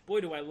 Sharon, boy,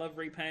 do I love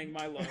repaying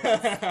my loans.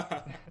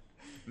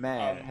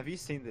 Man, have you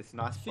seen this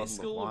nice bottle of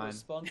Fiscal wine?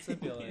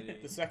 responsibility.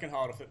 The second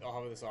half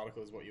of this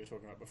article is what you were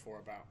talking about before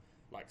about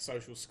like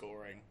social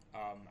scoring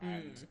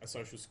and a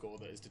social score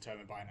that is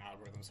determined by an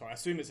algorithm. So I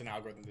assume it's an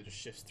algorithm that just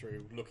shifts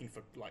through looking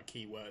for like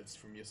keywords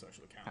from your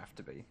social account. Have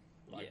to be.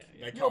 Like Yeah,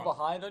 they You're can't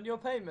behind on your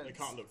payments. they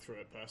can't look through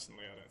it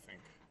personally. I don't think.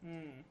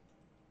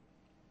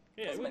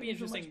 Yeah, Doesn't it would make be you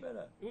feel much interesting.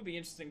 better. It would be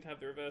interesting to have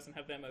the reverse and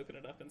have them open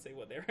it up and see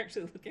what they're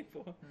actually looking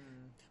for.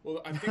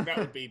 Well, I think that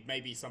would be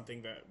maybe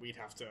something that we'd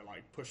have to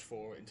like push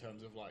for in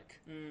terms of like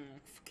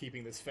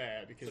keeping this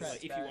fair because Right.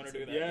 Like, if you want to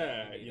do that,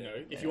 yeah, you need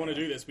it. if you want to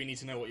do this, we need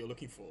to know what you're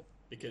looking for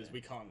because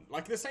we can't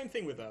like the same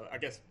thing with I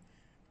guess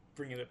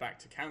bringing it back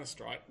to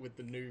Counter-Strike with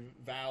the new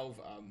Valve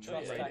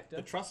Trust rating- factor.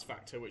 the trust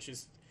factor, which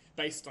is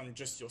based on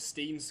just your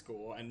Steam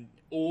score and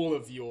all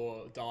of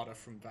your data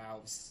from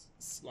Valve's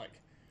like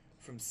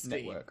from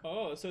Steam. Network.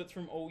 Oh, so it's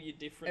from all your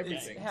different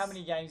Everything. games. How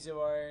many games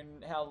you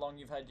own, how long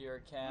you've had your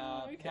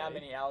account, Oh, okay. how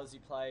many hours you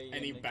play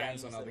Any in the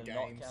bans games on that other are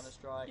not games.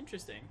 Counter-Strike.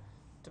 Interesting.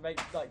 To make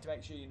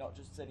sure you're not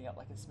just setting up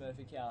like a Smurf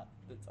account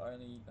that's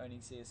only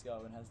owning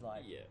CS:GO and has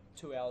like Yeah.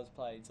 2 hours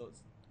played, so it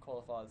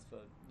qualifies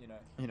for You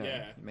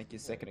Yeah. make your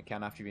second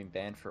account after you've been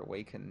banned for a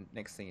week, and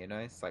next thing you know,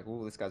 it's like,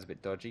 oh, this guy's a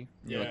bit dodgy.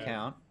 New Yeah.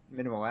 account,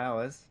 minimal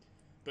hours.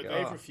 But Yeah.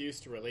 they've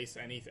refused to release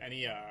any Valve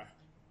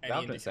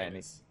didn't say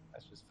indicators.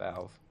 That's just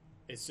Valve.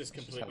 It's just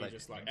It's just how completely they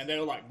just do like, things. and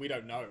they're like, we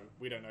don't know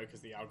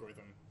because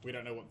we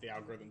don't know what the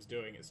algorithm's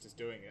doing. It's just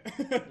doing it.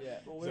 Yeah,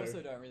 well, we So-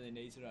 also don't really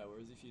need to know.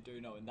 Whereas if you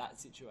do know in that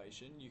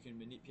situation, you can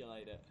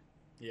manipulate it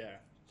Yeah,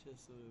 to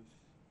sort of.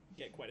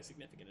 Get quite a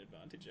significant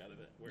advantage out of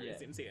it. Whereas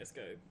Yeah. in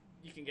CS:GO,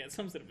 you can get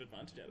some sort of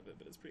advantage out of it,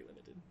 but it's pretty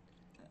limited.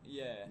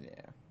 Yeah.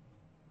 Yeah.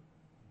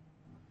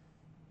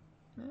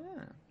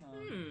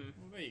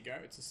 well, there you go.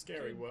 It's a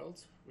scary Good.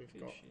 world. We've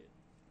Good got shit.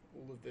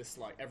 all of this,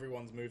 like,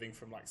 everyone's moving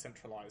from like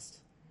centralized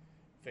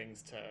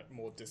things to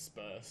more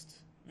dispersed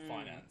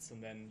finance,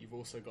 and then you've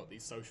also got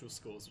these social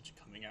scores which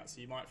are coming out. So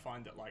you might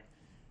find that like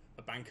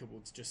a banker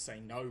will just say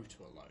no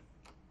to a loan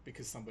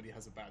because somebody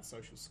has a bad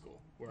social score,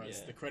 whereas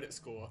Yeah. the credit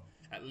score,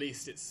 at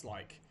least it's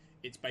like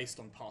it's based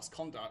on past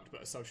conduct,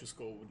 but a social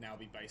score would now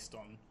be based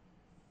on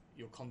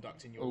your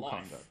conduct in your All life,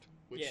 conduct.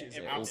 which Yeah, is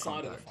yeah, all outside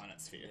of the conduct.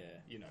 finance sphere. Yeah.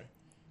 You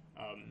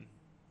know,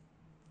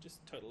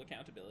 Just total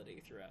accountability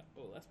throughout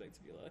all aspects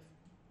of your life.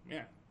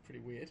 yeah, pretty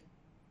weird,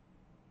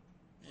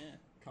 Yeah.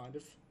 kind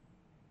of.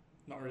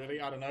 Not really.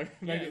 I don't know.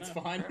 Maybe Yeah, it's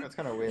no. fine. It's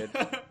kind of weird.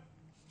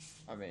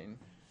 I mean,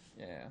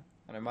 yeah.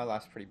 I know my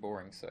life's pretty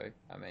boring, so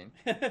I mean,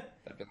 they'd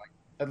be like,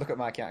 I'd look at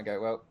my account and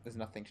go, well, there's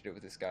nothing to do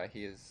with this guy.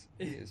 He is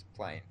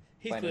plain.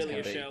 He's Plain as clearly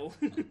a can be. shell.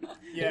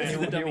 Yeah. He's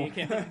the dummy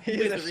account. He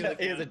Where's is the real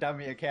he is a account?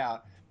 dummy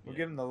account. We'll Yeah.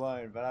 give him the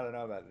loan, but I don't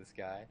know about this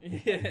guy.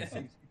 Yeah.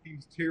 He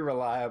seems too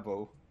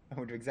reliable. I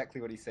will do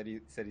exactly what he said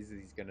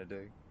he's going to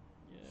do.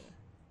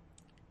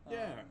 Yeah.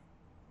 Yeah.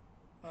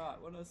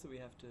 Alright, what else do we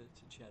have to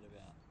chat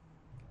about?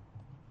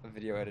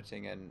 Video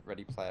editing and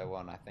Ready Player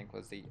One, I think,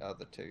 was the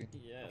other two.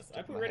 Yes, Off the I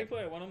top put of my Ready head.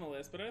 Player One on the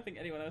list, but I don't think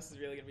anyone else is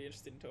really going to be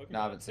interested in talking No,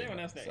 I about haven't it. Does seen anyone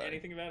it, else know so-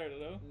 anything about it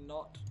at all?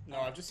 Not. No,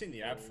 I've just seen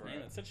the ad for Man,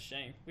 it. that's such a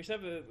shame. We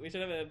should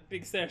have a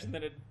big sesh and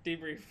then a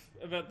debrief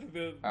about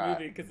the Alright.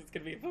 movie because it's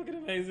going to be fucking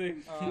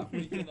amazing.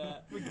 We can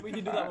we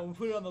can do that one. We'll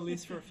put it on the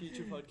list for a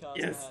future podcast,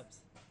 Yes. perhaps.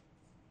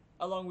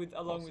 Along with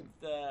Awesome.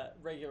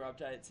 regular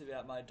updates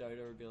about my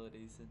Dota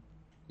abilities and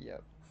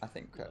Yep. I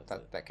think Loves that,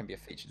 it. that can be a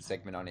featured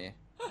segment on here.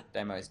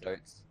 Demos,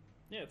 dotes.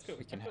 Yeah, it's cool.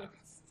 We can I feel have- like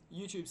it's-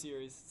 YouTube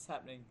series. It's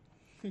happening.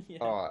 yeah.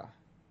 Oh,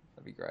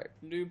 that'd be great.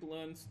 Noob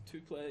learns to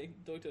play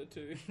Dota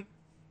 2.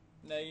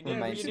 No, you Well, need,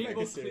 mate, you should need make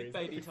more a series.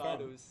 That'd be clickbaity fun.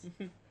 titles.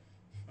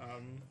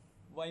 Um,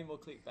 Way more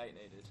clickbait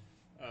needed.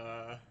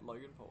 uh,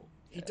 Logan Paul.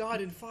 he died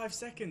in 5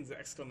 seconds!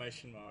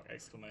 Exclamation mark!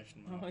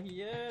 Exclamation Oh mark!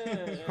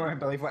 yeah. You won't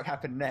believe what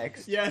happened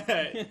next. Yeah.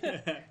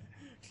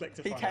 Click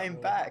to He find out came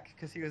more. back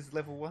because he was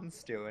level 1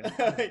 still and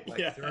like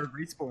Yeah. zero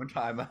respawn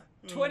timer.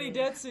 20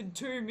 deaths in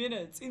 2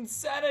 minutes.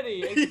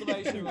 Insanity!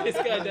 Exclamation mark. This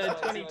guy died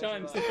Exclamation 20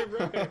 times mark. in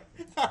a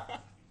row.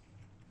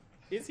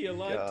 Is he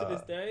alive to this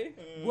God. day?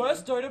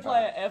 Worst Dota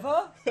player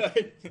ever?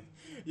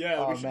 Yeah,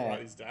 Oh we should man,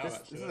 write these down. this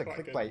actually. is a They're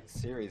quite good. clickbait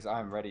series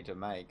I'm ready to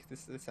make.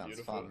 This sounds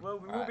Beautiful. fun. Well,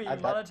 we will Alright, be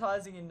add that-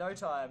 monetizing in no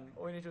time.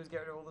 All we need to do is get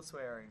rid of all the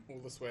swearing. All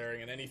the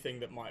swearing and anything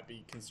that might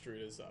be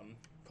construed as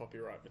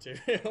copyright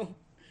material.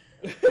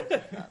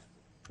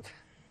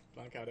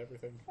 Blank out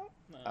everything.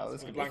 No, Oh,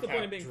 that's this fine. is What's the blank point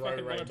out of being Dro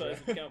fucking Ranger. monetized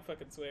if you can't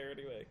fucking swear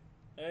anyway?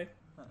 Eh?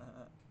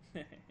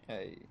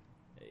 Hey,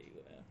 Hey,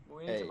 wow. Well,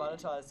 we need to Hey.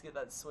 monetize to get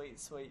that sweet,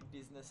 sweet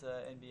business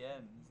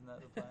NBN. Isn't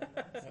that the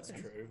plan? That's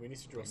true. We need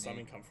to draw We some need-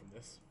 income from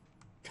this.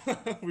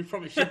 We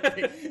probably should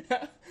be.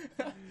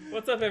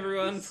 What's up,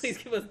 everyone? Please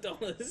give us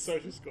dollars.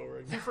 Social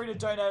scoring. Feel free to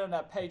donate on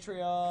our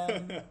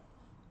Patreon.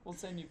 We'll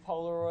send you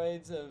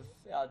Polaroids of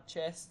our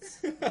chests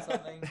or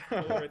something.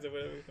 Polaroids or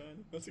whatever we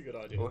find. That's a good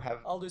idea. we'll have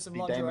I'll do some the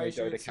lingerie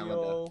Demo Dota shoots for you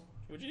calendar. all.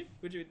 Would you?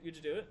 Would you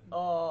do it?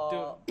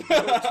 Oh, Do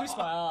twist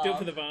my arm. Do it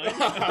for the vine.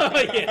 Oh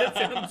yeah, that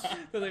sounds.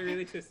 Well, they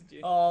really twisted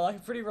you. Oh,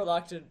 like pretty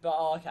reluctant, but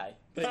okay.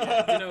 But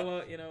yeah, you know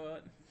what? You know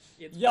what?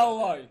 It's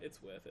YOLO. worth it.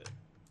 It's worth it.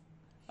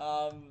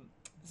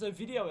 So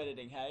video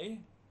editing, hey?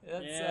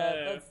 That's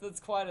Yeah. that's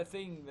quite a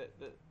thing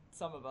that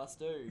some of us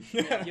do.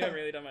 Yeah, you haven't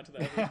really done much of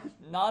that. have you?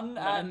 None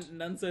at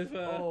None so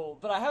far. all.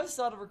 But I have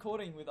started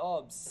recording with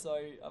OBS, so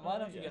I might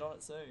have to yeah. get on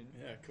it soon.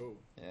 Yeah, cool.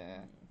 Yeah,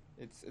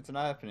 it's an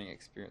eye-opening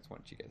experience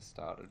once you get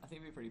started. I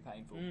think it'll be pretty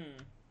painful. Mm.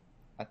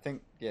 I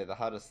think the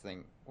hardest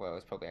thing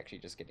is probably actually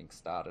just getting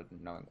started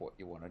and knowing what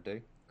you want to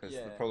do. Because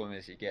Yeah. the problem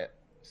is you get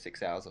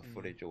 6 hours of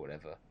footage or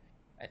whatever,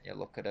 and you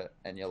look at it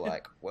and you're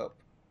like, well,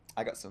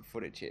 I got some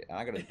footage here, and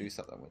I got to do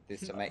something with this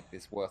to make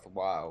this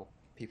worthwhile.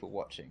 People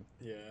watching.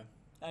 Yeah.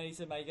 I need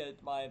to make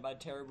my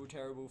terrible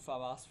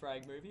FAMAS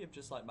frag movie of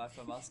just like my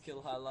FAMAS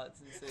kill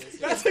highlights and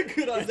CS:GO. That's a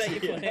good Is that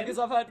idea. your plan? Because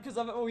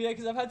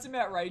I've had some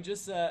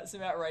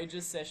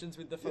outrageous sessions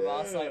with the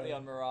FAMAS Yeah. lately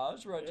on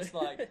Mirage where I just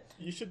like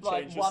You should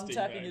like change your one Steam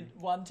tapping name.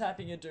 one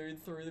tapping a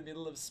dude through the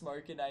middle of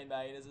smoke in A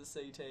main as a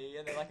CT,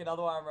 and then like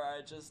another one where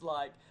I just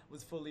like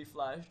was fully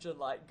flashed and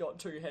like got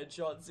 2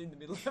 headshots in the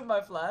middle of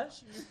my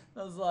flash.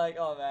 I was like,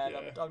 oh man,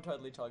 Yeah. I'm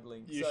totally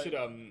toggling. You So-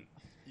 should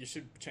you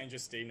should change your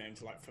Steam name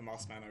to like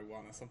FAMASman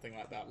 01 or something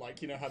like that.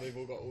 Like, you know how they've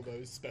all got all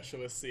those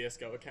specialist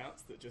CS:GO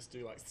accounts that just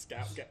do like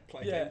scout Yeah.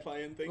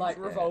 gameplay and things. like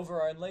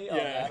revolver only. Oh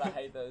Yeah. man, I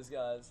hate those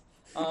guys.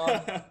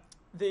 I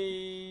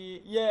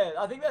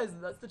think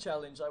that's the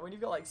challenge. Like when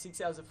you've got like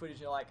 6 hours of footage,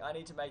 and you're like, I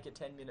need to make a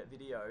 10-minute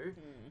video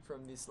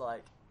from this,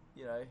 like,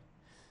 you know,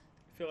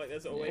 feel like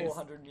there's always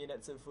 400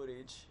 minutes of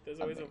footage.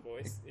 there's always a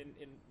voice in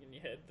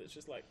your head that's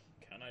just like,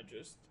 can I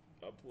just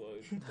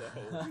upload the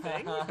whole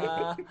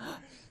thing?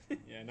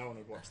 Yeah, no one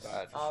would watch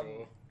that for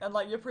sure. And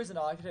like your Prison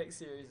Architect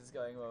series is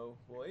going well,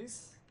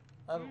 boys.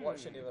 I haven't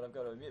watched any of it, I've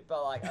got to admit,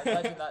 but like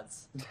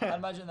I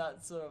imagine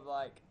that's sort of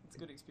like it's a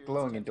good experience.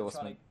 Glowing in terms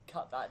of endorsement. Trying to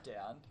cut that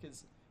down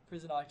because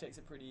Prison Architect's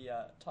a pretty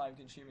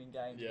time-consuming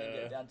game to then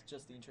get down to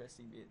just the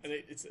interesting bits. And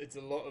it's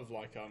a lot of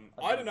like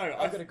I don't know.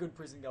 I've got a good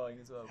prison going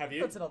as well. Have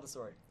you? That's another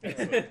story.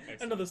 Excellent.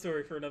 Another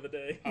story for another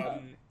day.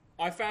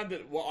 I found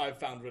that what I've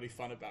found really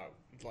fun about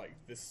like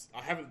this,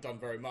 I haven't done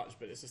very much,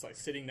 but it's just like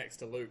sitting next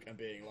to Luke and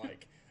being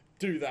like,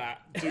 do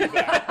that, do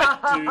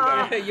that, do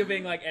that. You're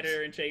being like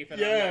editor-in-chief and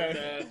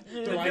Yeah.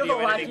 I'm like You're the radio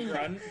the editing wacky-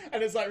 grunt.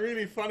 And it's like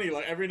really funny,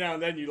 like every now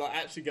and then you like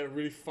actually get a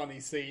really funny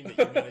scene that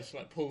you manage to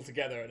like pull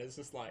together, and it's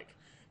just like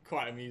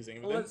quite amusing.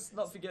 But Well, then- let's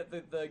not forget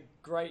the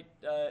great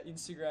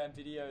Instagram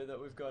video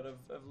that we've got of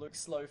Luke's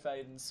slow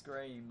fade and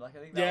scream. Like I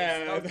think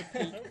that was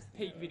the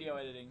peak video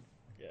editing.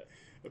 yeah,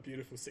 a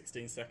beautiful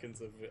 16 seconds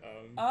of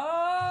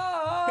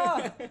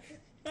Ah!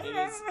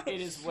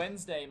 It is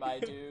Wednesday, my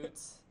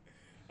dudes.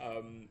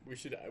 we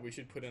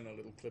should put in a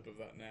little clip of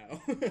that now.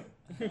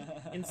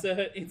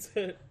 Insert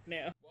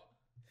now.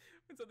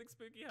 When something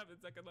spooky happens,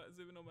 I can like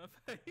zoom in on my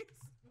face.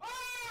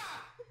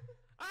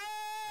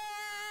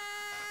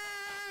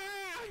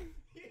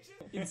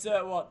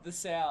 Insert what? The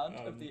sound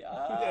of the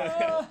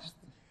yeah.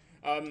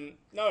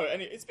 No,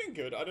 and it's been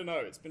good. I don't know.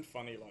 It's been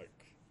funny, like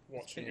It's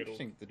watching been it all.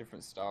 interesting the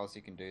different styles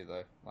you can do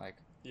though.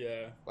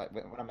 Yeah. Like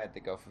when I made the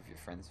Golf with Your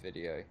Friends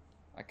video,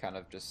 I kind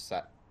of just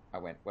sat. I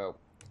went, well,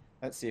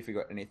 let's see if we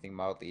got anything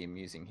mildly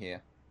amusing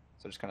here.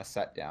 So I just kind of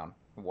sat down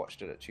and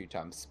watched it at 2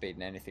 times speed,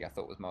 and anything I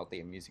thought was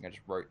mildly amusing, I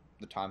just wrote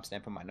the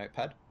timestamp on my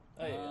notepad,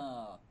 Oh yeah.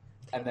 Ah.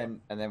 and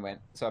then went.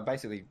 So I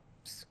basically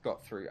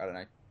got through. I don't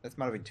know. This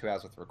might have been 2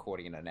 hours worth of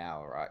recording in an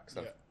hour, right? Because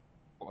I've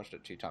watched it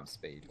at 2 times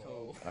speed,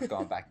 Cool. and I've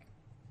gone back.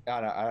 I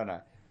don't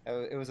know.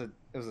 It was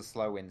a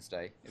slow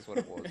Wednesday, is what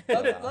it was.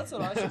 That's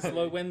what I should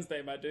Slow do.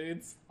 Wednesday, my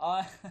dudes.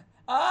 Yeah,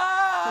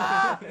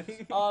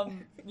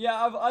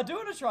 I do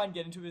want to try and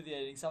get into it with the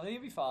editing stuff. I think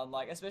it'd be fun,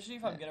 like especially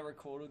if I'm going to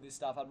record all this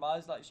stuff. I might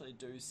as well actually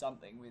do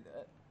something with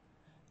it.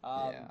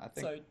 I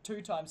think- So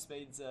 2 times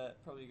speed's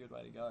probably a good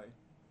way to go.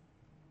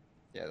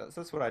 Yeah,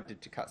 that's what I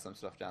did to cut some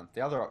stuff down.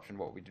 The other option,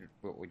 what we do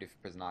for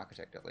Prison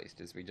Architect at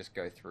least, is we just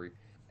go through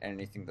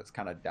anything that's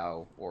kind of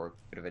dull or a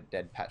bit of a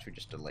dead patch, we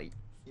just delete.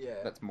 Yeah.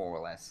 That's more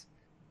or less.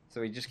 So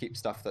we just keep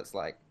stuff that's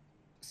like,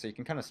 so you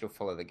can kind of still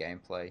follow the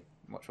gameplay,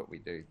 watch what we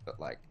do, but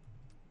like,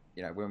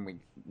 you know, when we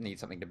need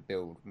something to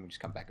build, when we just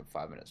come back in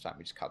 5 minutes time,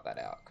 we just cut that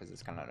out because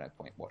there's kind of no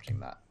point watching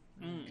that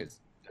because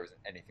there isn't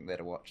anything there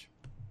to watch.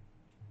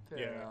 Fair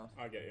Yeah, enough.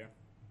 I get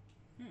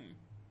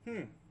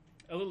you.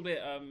 A little bit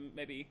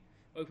maybe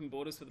open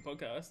borders for the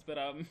podcast, but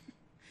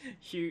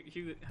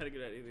Hugh had a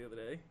good idea the other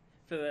day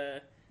for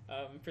the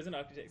Prison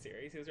Architect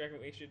series. He was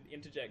reckoning we should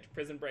interject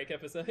prison break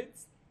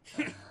episodes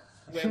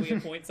where we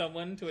appoint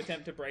someone to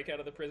attempt to break out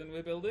of the prison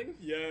we're building,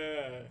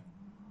 Yeah.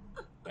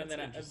 and then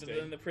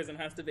interesting. the prison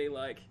has to be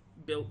like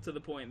built to the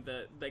point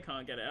that they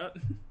can't get out.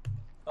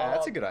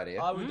 That's a good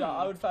idea.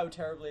 I would fail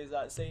terribly as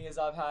that, seeing as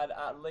I've had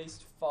at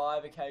least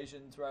 5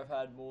 occasions where I've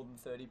had more than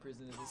 30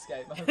 prisoners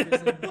escape my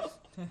prison.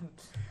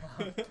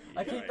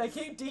 They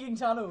keep digging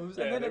tunnels,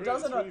 Yeah, and then they're it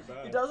doesn't really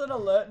bad. it doesn't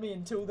alert me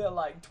until they're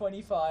like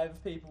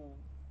 25 people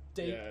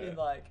deep Yeah. in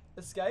like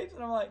escapes,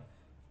 and I'm like,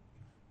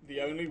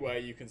 The only way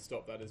you can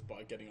stop that is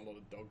by getting a lot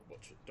of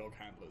dog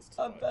handlers.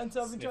 To, like, and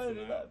so I've been sniff trying to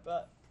them do out.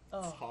 that,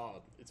 but It's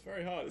hard. It's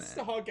very hard. It's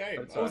a hard game.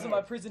 But I also know.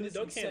 my prison The is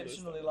dog handlers,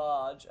 exceptionally though.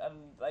 large, and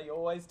they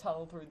always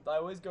tunnel through. They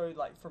always go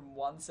like from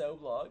one cell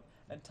block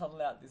and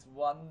tunnel out this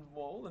one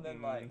wall, and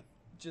then like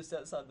just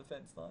outside the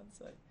fence line.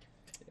 So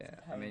Yeah,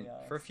 I pain in mean,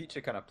 the for a ass. future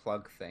kind of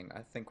plug thing,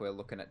 I think we're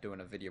looking at doing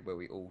a video where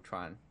we all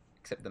try and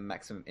accept the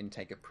maximum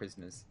intake of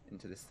prisoners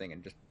into this thing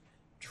and just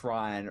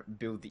try and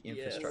build the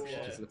infrastructure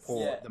yes. to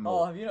support yeah. them Oh,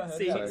 all. have you not heard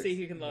see of that? see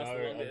who can last No,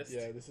 the longest.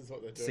 yeah, this is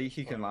what they're doing. See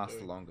who can trying to last do.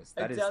 the longest.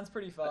 That It is, sounds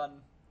pretty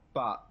fun.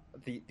 but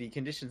the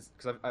conditions,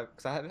 because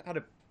I haven't had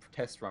a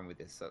test run with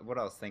this. So what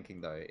I was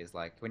thinking though is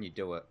like when you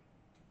do it,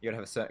 you gotta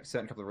have a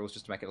certain couple of rules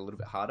just to make it a little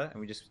bit harder, and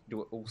we just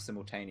do it all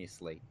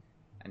simultaneously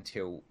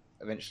until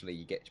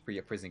eventually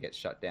your prison gets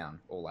shut down,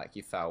 or like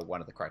you fail one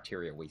of the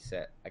criteria we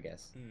set, I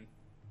guess, and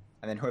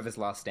then whoever's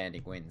last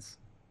standing wins.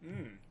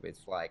 With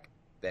like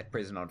their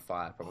prison on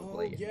fire,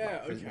 probably. Oh, and, yeah,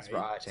 like, prisoners okay.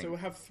 rioting. So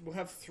we'll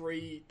have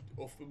 3,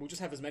 or we'll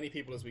just have as many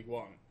people as we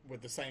want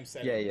with the same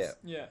settings. Yeah.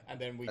 Yeah. And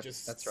then we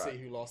That's just right. see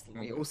who lasts the We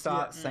longest. all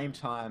start same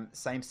time,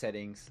 same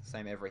settings,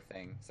 same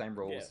everything, same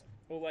rules.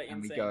 Yeah. All like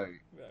And we insane. go.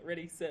 Right,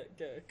 ready, set,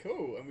 go.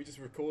 Cool, and we just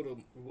record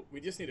them. We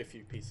just need a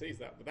few PCs.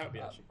 That would be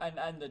actually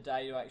And the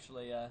day to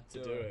actually to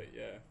do it.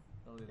 Yeah,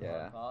 That'll be the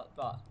Yeah. hard part.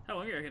 But How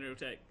long do you reckon it'll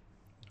take?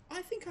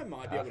 I think I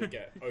might be able to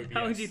get OBS.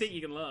 How long do you think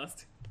you can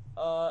last?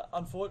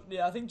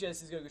 unfortunately, I think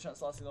Jesse's got a good chance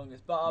of lasting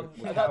longest. But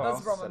Yeah, that's well,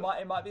 the problem. so-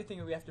 It might be a thing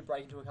that we have to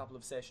break into a couple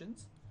of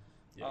sessions.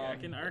 Yeah, I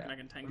reckon Yeah. I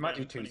can tank We might it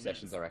do out 2 in 20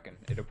 sessions, minutes. I reckon.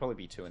 It'll probably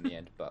be 2 in the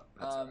end, but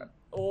that's alright.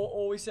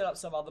 Or we set up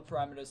some other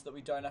parameters that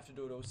we don't have to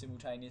do it all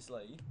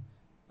simultaneously.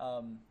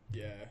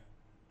 Yeah.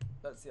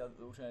 That's the other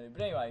alternative.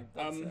 But anyway,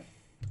 that's,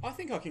 I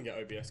think I can get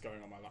OBS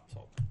going on my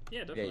laptop Yeah,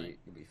 Yeah, definitely.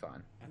 you'll be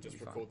fine. and just You'll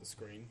be fine. record the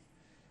screen.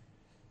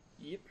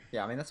 Yep.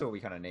 Yeah, I mean that's all we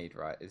kind of need,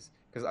 right? Is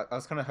because I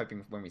was kind of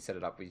hoping when we set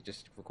it up, we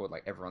just record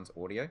like everyone's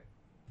audio.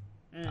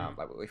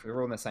 Like if we were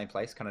all in the same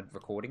place, kind of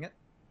recording it,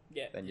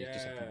 Yeah. then you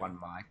just have Yeah. one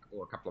mic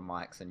or a couple of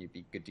mics, and you'd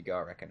be good to go,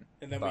 I reckon.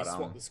 And then But, we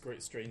swap the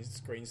screens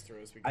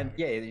through as we go. And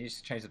yeah, you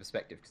just change the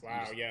perspective. 'Cause you Wow,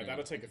 just, yeah, you know,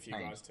 that'll take a few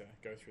change. guys to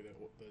go through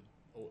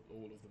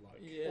all of the like.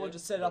 Yeah. or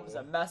just set it up as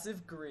a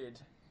massive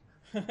grid.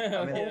 I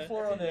mean, All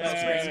four on there.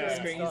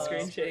 Yeah.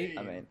 Screen sheet.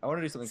 I mean, I want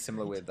to do something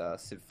similar with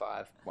Civ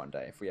 5 one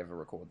day if we ever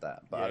record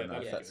that. But Yeah, I don't know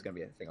that'd if be that's good. going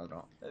to be a thing or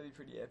not. That'd be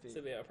pretty epic. So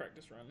it'll be our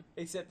practice run.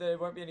 Except that it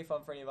won't be any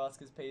fun for any of us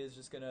because Peter's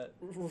just gonna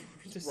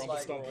Just Like,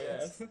 rubber stomp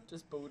yeah, us.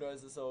 just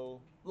bulldoze us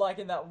all. Like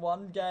in that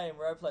one game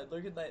where I played,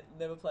 Luke had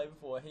never played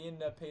before. He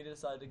and Peter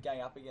decided to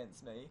gang up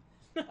against me,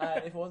 and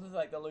if it wasn't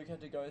like that Luke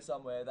had to go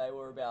somewhere, they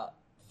were about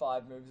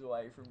 5 moves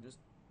away from just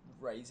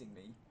raising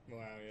me. Wow,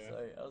 yeah.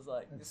 So I was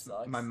like, this It's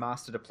sucks. my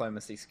master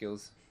diplomacy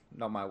skills,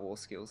 not my war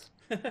skills.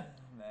 Man,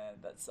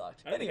 that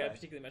sucked. I don't think I Anyway, had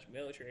particularly much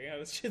military. I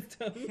was just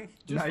No, you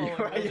following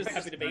were- I was just orders.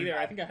 happy to be there.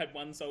 I think I had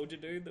one soldier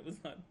dude that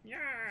was like, yeah.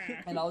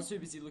 And I was too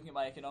busy looking at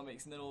my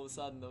economics, and then all of a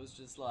sudden there was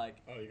just like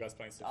Oh, you guys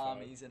playing Civ 5?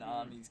 armies and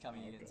armies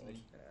coming Oh, against God.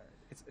 me.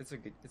 It's a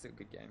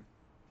good game.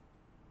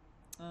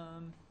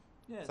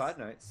 Yes. Side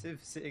note: Civ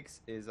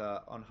 6 is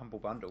on Humble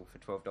Bundle for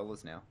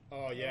 $12 now.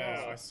 Oh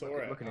yeah, I saw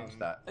it. Looking into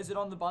that. Is it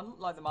on the bundle,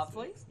 like the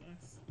monthly?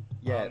 Nice.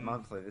 Yeah, Um,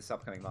 monthly. This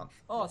upcoming month.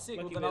 Oh, sick.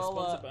 Well, Lucky then we're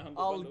sponsored by I'll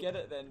Humble I'll Bundle. get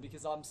it then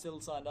because I'm still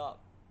signed up.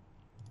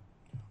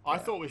 I Yeah.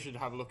 thought we should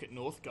have a look at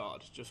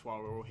Northgard just while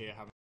we're all here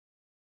having.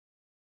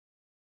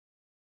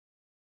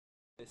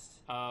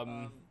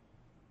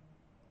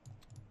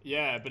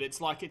 Yeah, but it's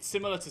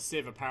similar to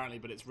Civ apparently,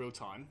 but it's real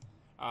time,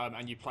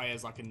 and you play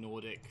as like a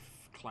Nordic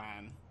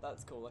clan.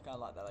 That's cool. I kind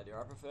of like that idea.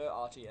 I prefer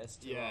RTS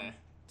Yeah.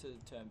 to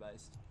turn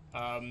based.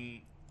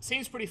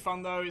 Seems pretty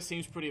fun though. It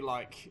seems pretty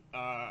like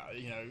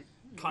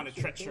kind of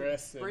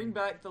treacherous. and, Bring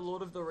back the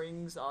Lord of the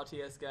Rings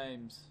RTS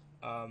games.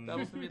 Um,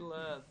 Battle for Middle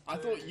Earth. I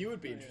too. thought you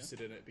would be Yeah. interested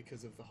in it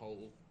because of the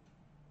whole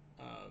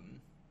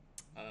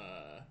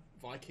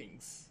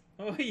Vikings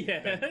Oh yeah.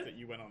 event that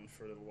you went on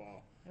for a little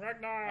while.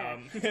 Ragnar.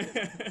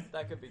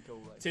 That could be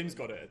cool. Actually. Tim's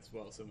got it as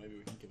well, so maybe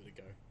we can give it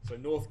a go. So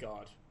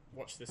Northgard,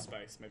 watch this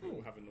space. Maybe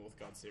we'll have a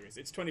Northgard series.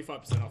 It's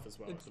 25% off as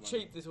well. It's at the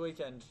cheap this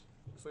weekend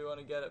if we want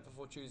to get it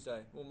before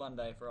Tuesday or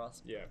Monday for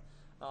us. Yeah,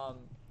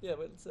 Yeah,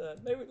 but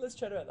let's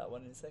chat about that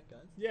one in a sec,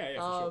 guys. yeah,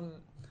 for sure.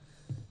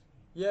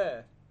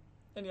 Yeah.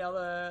 Any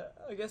other?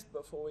 I guess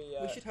before we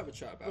We should have a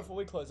chat about. before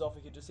we close off,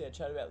 we could just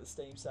chat about the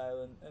Steam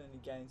sale and any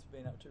games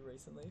we've been up to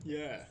recently.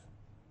 Yeah,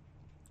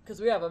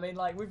 Because we have, I mean,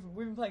 like we've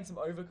been playing some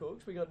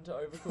Overcooked. We got into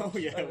Overcooked Oh,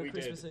 yeah, over we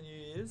Christmas did. and New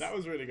Year's. that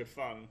was really good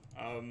fun.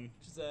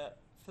 Which is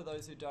for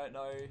those who don't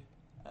know,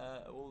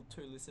 all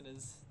 2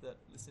 listeners that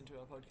listen to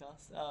our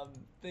podcast.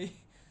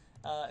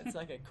 It's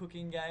like a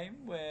cooking game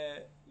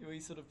where we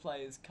sort of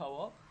play as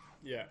co-op.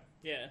 Yeah.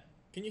 Yeah.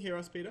 Can you hear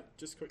us, Peter?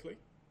 Just quickly.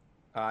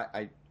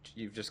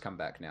 You've just come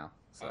back now,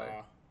 so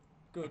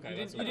Good. Okay, you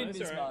that's didn't, you all didn't It's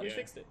miss alright. much. We Yeah.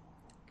 fixed it.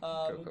 cool,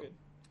 Um, cool. Good.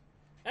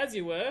 As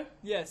you were.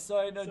 Yeah,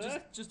 so no,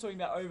 So? just talking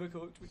about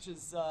Overcooked, which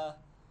is that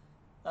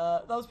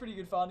was pretty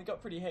good fun. It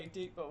got pretty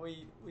hectic, but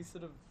we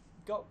sort of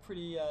got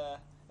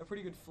a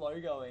pretty good flow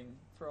going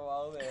for a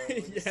while there. We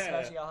were just Yeah.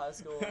 smashing our high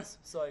scores,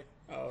 so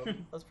that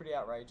was pretty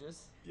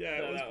outrageous. Yeah,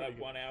 it was that pretty like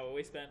good. 1 hour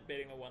we spent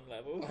beating the 1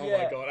 level. Oh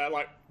Yeah. my god! At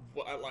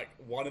like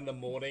 1 in the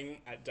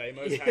morning at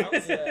Damo's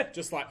house, Yeah.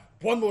 just like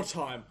one more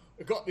time.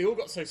 They all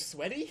got so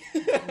sweaty,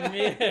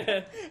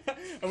 Yeah.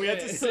 and we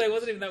had to So sit. it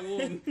wasn't even that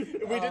warm.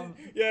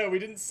 We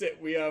didn't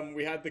sit. We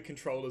had the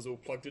controllers all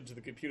plugged into the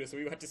computer, so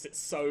we had to sit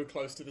so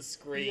close to the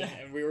screen, Yeah.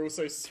 and we were all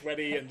so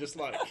sweaty and just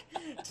like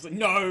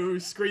no,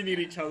 screaming at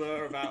each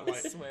other about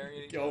like, Swearing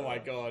at each oh other. my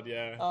god,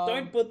 yeah,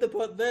 Don't put the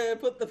pot there,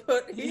 put the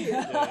pot here.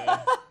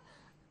 yeah.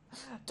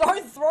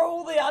 Don't throw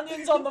all the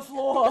onions on the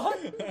floor.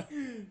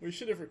 We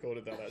should have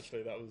recorded that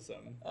actually. That was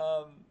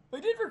We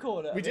did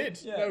record it. we I think.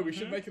 did. Yeah. No, we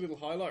should make a little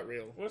highlight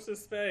reel. Watch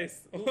this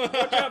space. Watch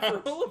out for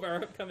all of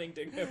our upcoming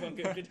Dingo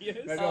Bongo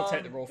videos. Maybe I'll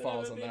take the raw Um,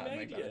 files on never that and been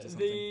make made that yet. into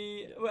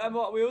something. And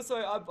what we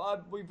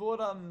also we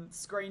bought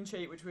Screen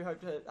Cheat, which we hope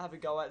to have a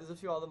go at. There's a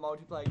few other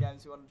multiplayer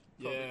games we want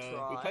to probably Yeah,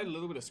 try. we played a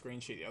little bit of Screen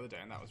Sheet the other day,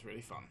 and that was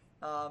really fun.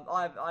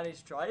 I need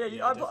to try. Yeah,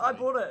 Yeah, I definitely.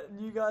 bought it.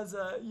 And you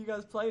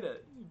guys played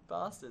it. You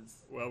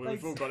bastards. Well, we've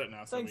Thanks- all got it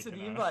now. So Thanks we for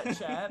the can, invite,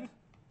 champ.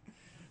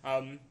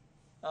 Um,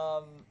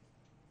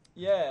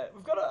 Yeah,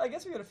 I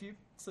guess we've got a few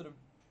sort of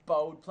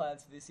bold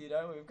plans for this year,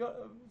 don't we? We've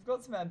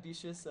got some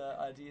ambitious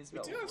ideas we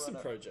about do have some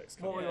what projects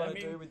we coming. want I to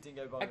mean, do with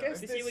Dingo Bongo. I guess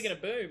This year we're gonna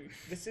boom.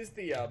 This is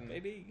the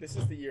Maybe. This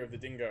is the year of the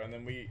Dingo, and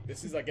then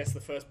this is, I guess,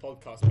 the first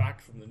podcast back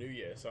from the new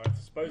year. So I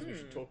suppose we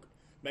should talk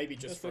maybe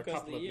just First for a podcast of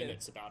couple the of year.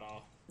 minutes about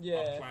our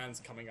Yeah.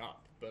 plans coming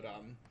up. But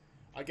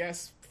I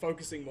guess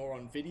focusing more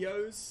on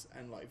videos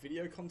and like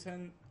video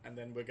content, and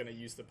then we're going to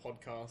use the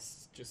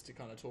podcast just to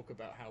kind of talk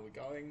about how we're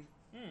going.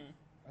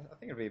 I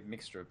think it'll be a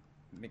mixture of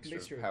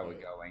mixture of how we're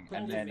going,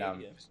 Plenty and of then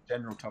media. just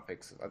general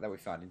topics that we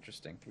find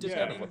interesting.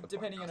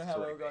 Depending on how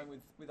we're going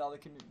with other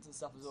commitments and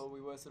stuff as well,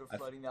 we were sort of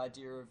floating the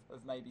idea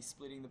of maybe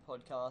splitting the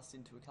podcast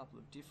into a couple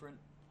of different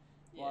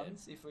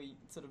ones, if we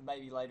sort of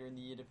maybe later in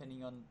the year,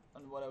 depending on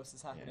what else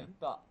is happening. Yeah.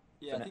 But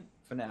yeah, I think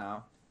For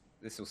now,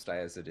 this will stay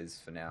as it is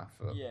for now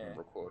for when we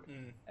record.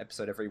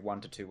 Episode every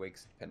 1 to 2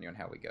 weeks, depending on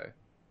how we go.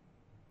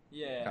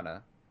 Yeah. Kind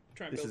of.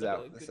 Try and This build is up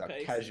our a this is good our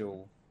pace.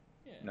 casual,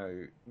 Yeah.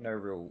 no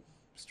real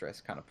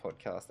stress kind of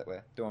podcast that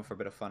we're doing for a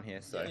bit of fun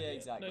here. So Yeah,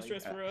 exactly. No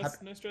stress for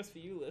us, no stress for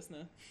you,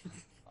 listener.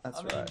 that's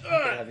I mean- right. Good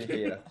to have you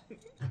here.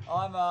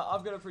 I've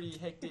got a pretty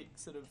hectic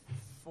sort of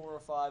 4 or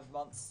 5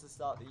 months to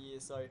start the year,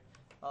 so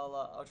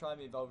I'll try and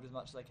be involved as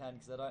much as I can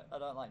because I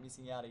don't like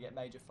missing out. I get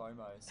major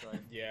FOMO. So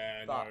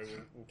Yeah, But- no,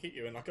 we'll keep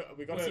you in. Like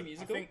we got What's a your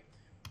musical? I think,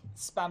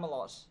 spam a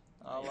lot.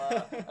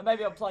 And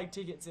maybe I'll plug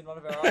tickets in one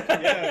of our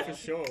icons. yeah, for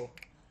sure.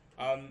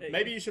 you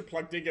Maybe you should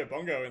plug Dingo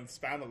Bongo and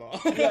spam a lot.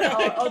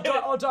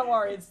 Yeah, don't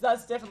worry,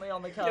 that's definitely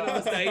on the Get on the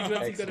card. stage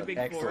once you've got a big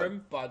Excellent.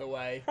 forum. By the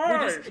way.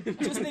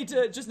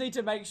 Just need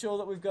to make sure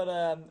that we've got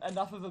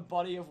enough of a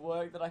body of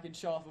work that I can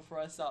show off before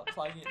I start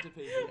plugging it to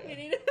people. We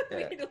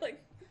need to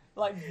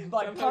Like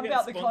somehow pump get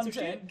out the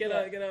sponsorship, content. Get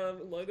yeah.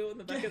 a logo in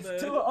the back of Do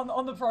it the.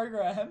 on the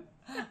program.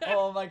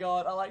 Oh my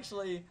god,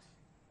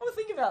 I'll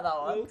think about that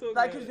one. We'll talk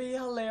That about could it. be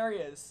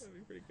hilarious. That'd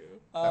be pretty cool.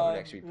 That would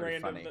actually be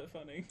pretty Random funny. but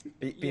funny.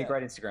 Be Yeah. a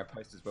great Instagram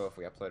post as well if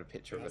we upload a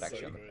picture of it That's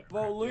actually so on the good.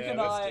 Well, Luke Yeah, and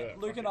let's do I it.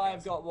 Luke Fuck and it, I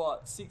guys. have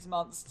got 6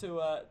 months to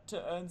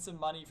earn some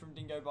money from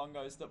Dingo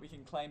Bongo so that we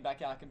can claim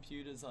back our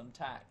computers on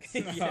tax.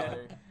 Yeah.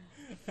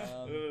 So,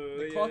 Oh,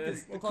 the yeah. clock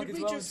is Well, could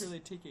we well just- and truly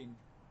ticking.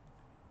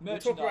 We'll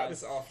talk about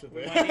Merchandise. this after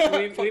We the.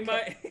 might, we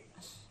might.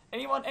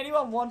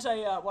 Anyone want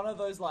a one of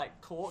those like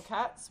court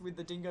cats with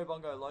the Dingo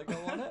Bongo logo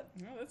on it?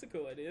 Oh, that's a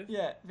cool idea.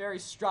 Yeah, very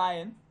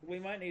Australian. We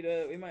might need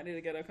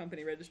to get our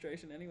company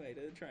registration anyway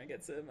to try and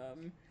get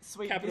some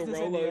Sweet capital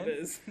business in the end.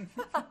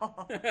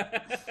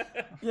 rollovers.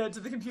 Yeah, do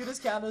the computers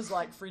count as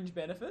like fringe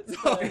benefits?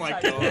 Oh my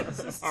god!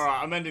 All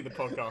right, I'm ending the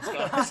podcast,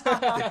 guys.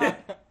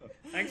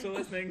 Thanks for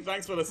listening.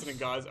 Thanks for listening,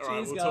 guys. All right,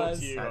 Cheers, we'll talk guys.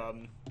 to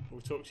you.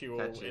 We'll talk to you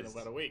all in Catches.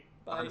 about a week.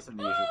 Bye. Find us in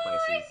the usual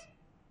places.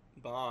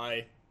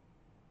 Bye.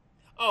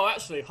 Oh,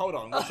 actually, hold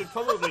on. We should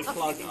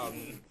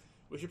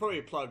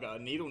probably plug.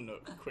 Needle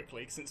Nook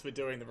quickly, since we're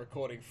doing the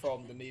recording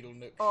from the Needle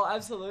Nook. Oh,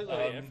 absolutely.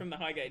 Oh, yeah, from the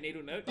Highgate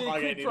Needle Note. Bit of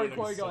Highgate quid pro Needle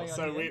quo Nook going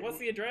store. on So here. What's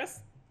the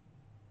address?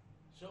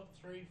 Shop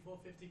 3,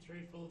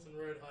 453 Fullerton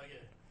Road,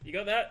 Highgate. You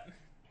got that?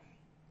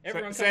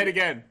 Everyone Say it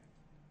again.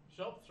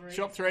 Shop 3,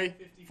 Shop 3,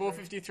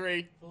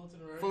 453 Fullerton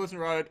Road, Fullerton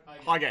Road,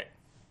 Highgate. Highgate.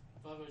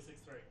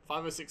 5063.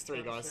 5063,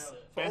 South guys.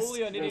 Australia. For Best all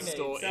your knitting wool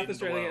store needs. South in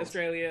Australia, the world.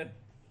 Australia,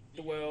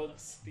 the world,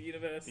 Universe. the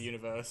universe. The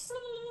universe,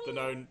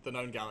 the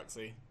known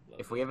galaxy.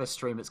 If we ever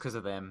stream, it's because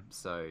of them.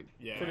 So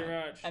Yeah. Pretty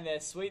much. And their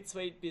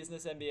sweet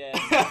business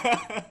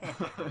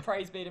MBA.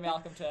 Praise be to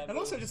Malcolm Turnbull. And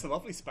also just a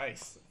lovely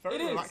space. Very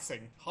It is.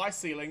 relaxing. High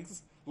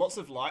ceilings, lots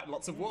of light,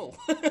 lots of wool.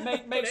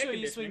 make sure air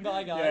you swing conditioning.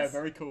 by, guys. Yeah,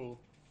 very cool.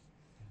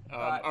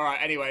 Right. All right.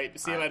 Anyway,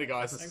 see you later,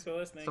 guys. Thanks for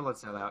listening. solid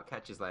sellout.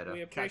 Catch you later.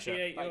 We Catch ya.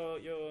 appreciate Bye.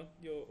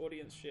 your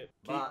audience ship.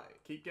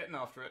 Keep getting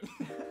after it.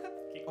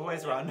 Keep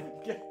Always going. run.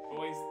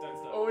 Always don't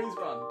stop. Always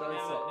run. Don't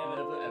Never, stop. never,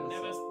 Never ever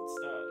never stop.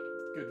 start.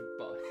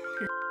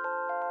 Goodbye.